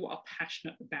what you are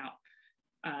passionate about.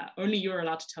 Only you're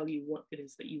allowed to tell you what it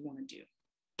is that you want to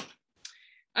do.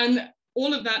 And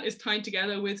all of that is tied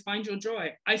together with find your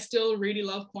joy. I still really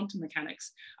love quantum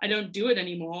mechanics. I don't do it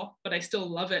anymore, but I still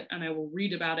love it and I will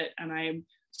read about it. And I am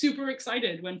super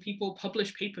excited when people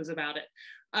publish papers about it.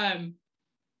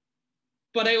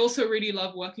 But I also really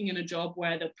love working in a job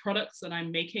where the products that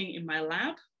I'm making in my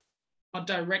lab are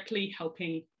directly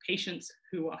helping patients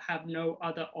who have no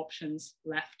other options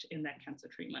left in their cancer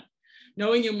treatment.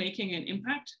 Knowing you're making an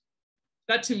impact,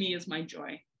 that to me is my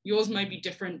joy. Yours might be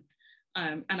different,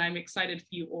 and I'm excited for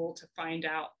you all to find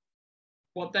out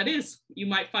what that is. You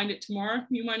might find it tomorrow,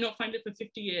 you might not find it for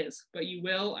 50 years, but you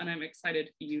will, and I'm excited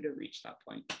for you to reach that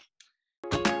point.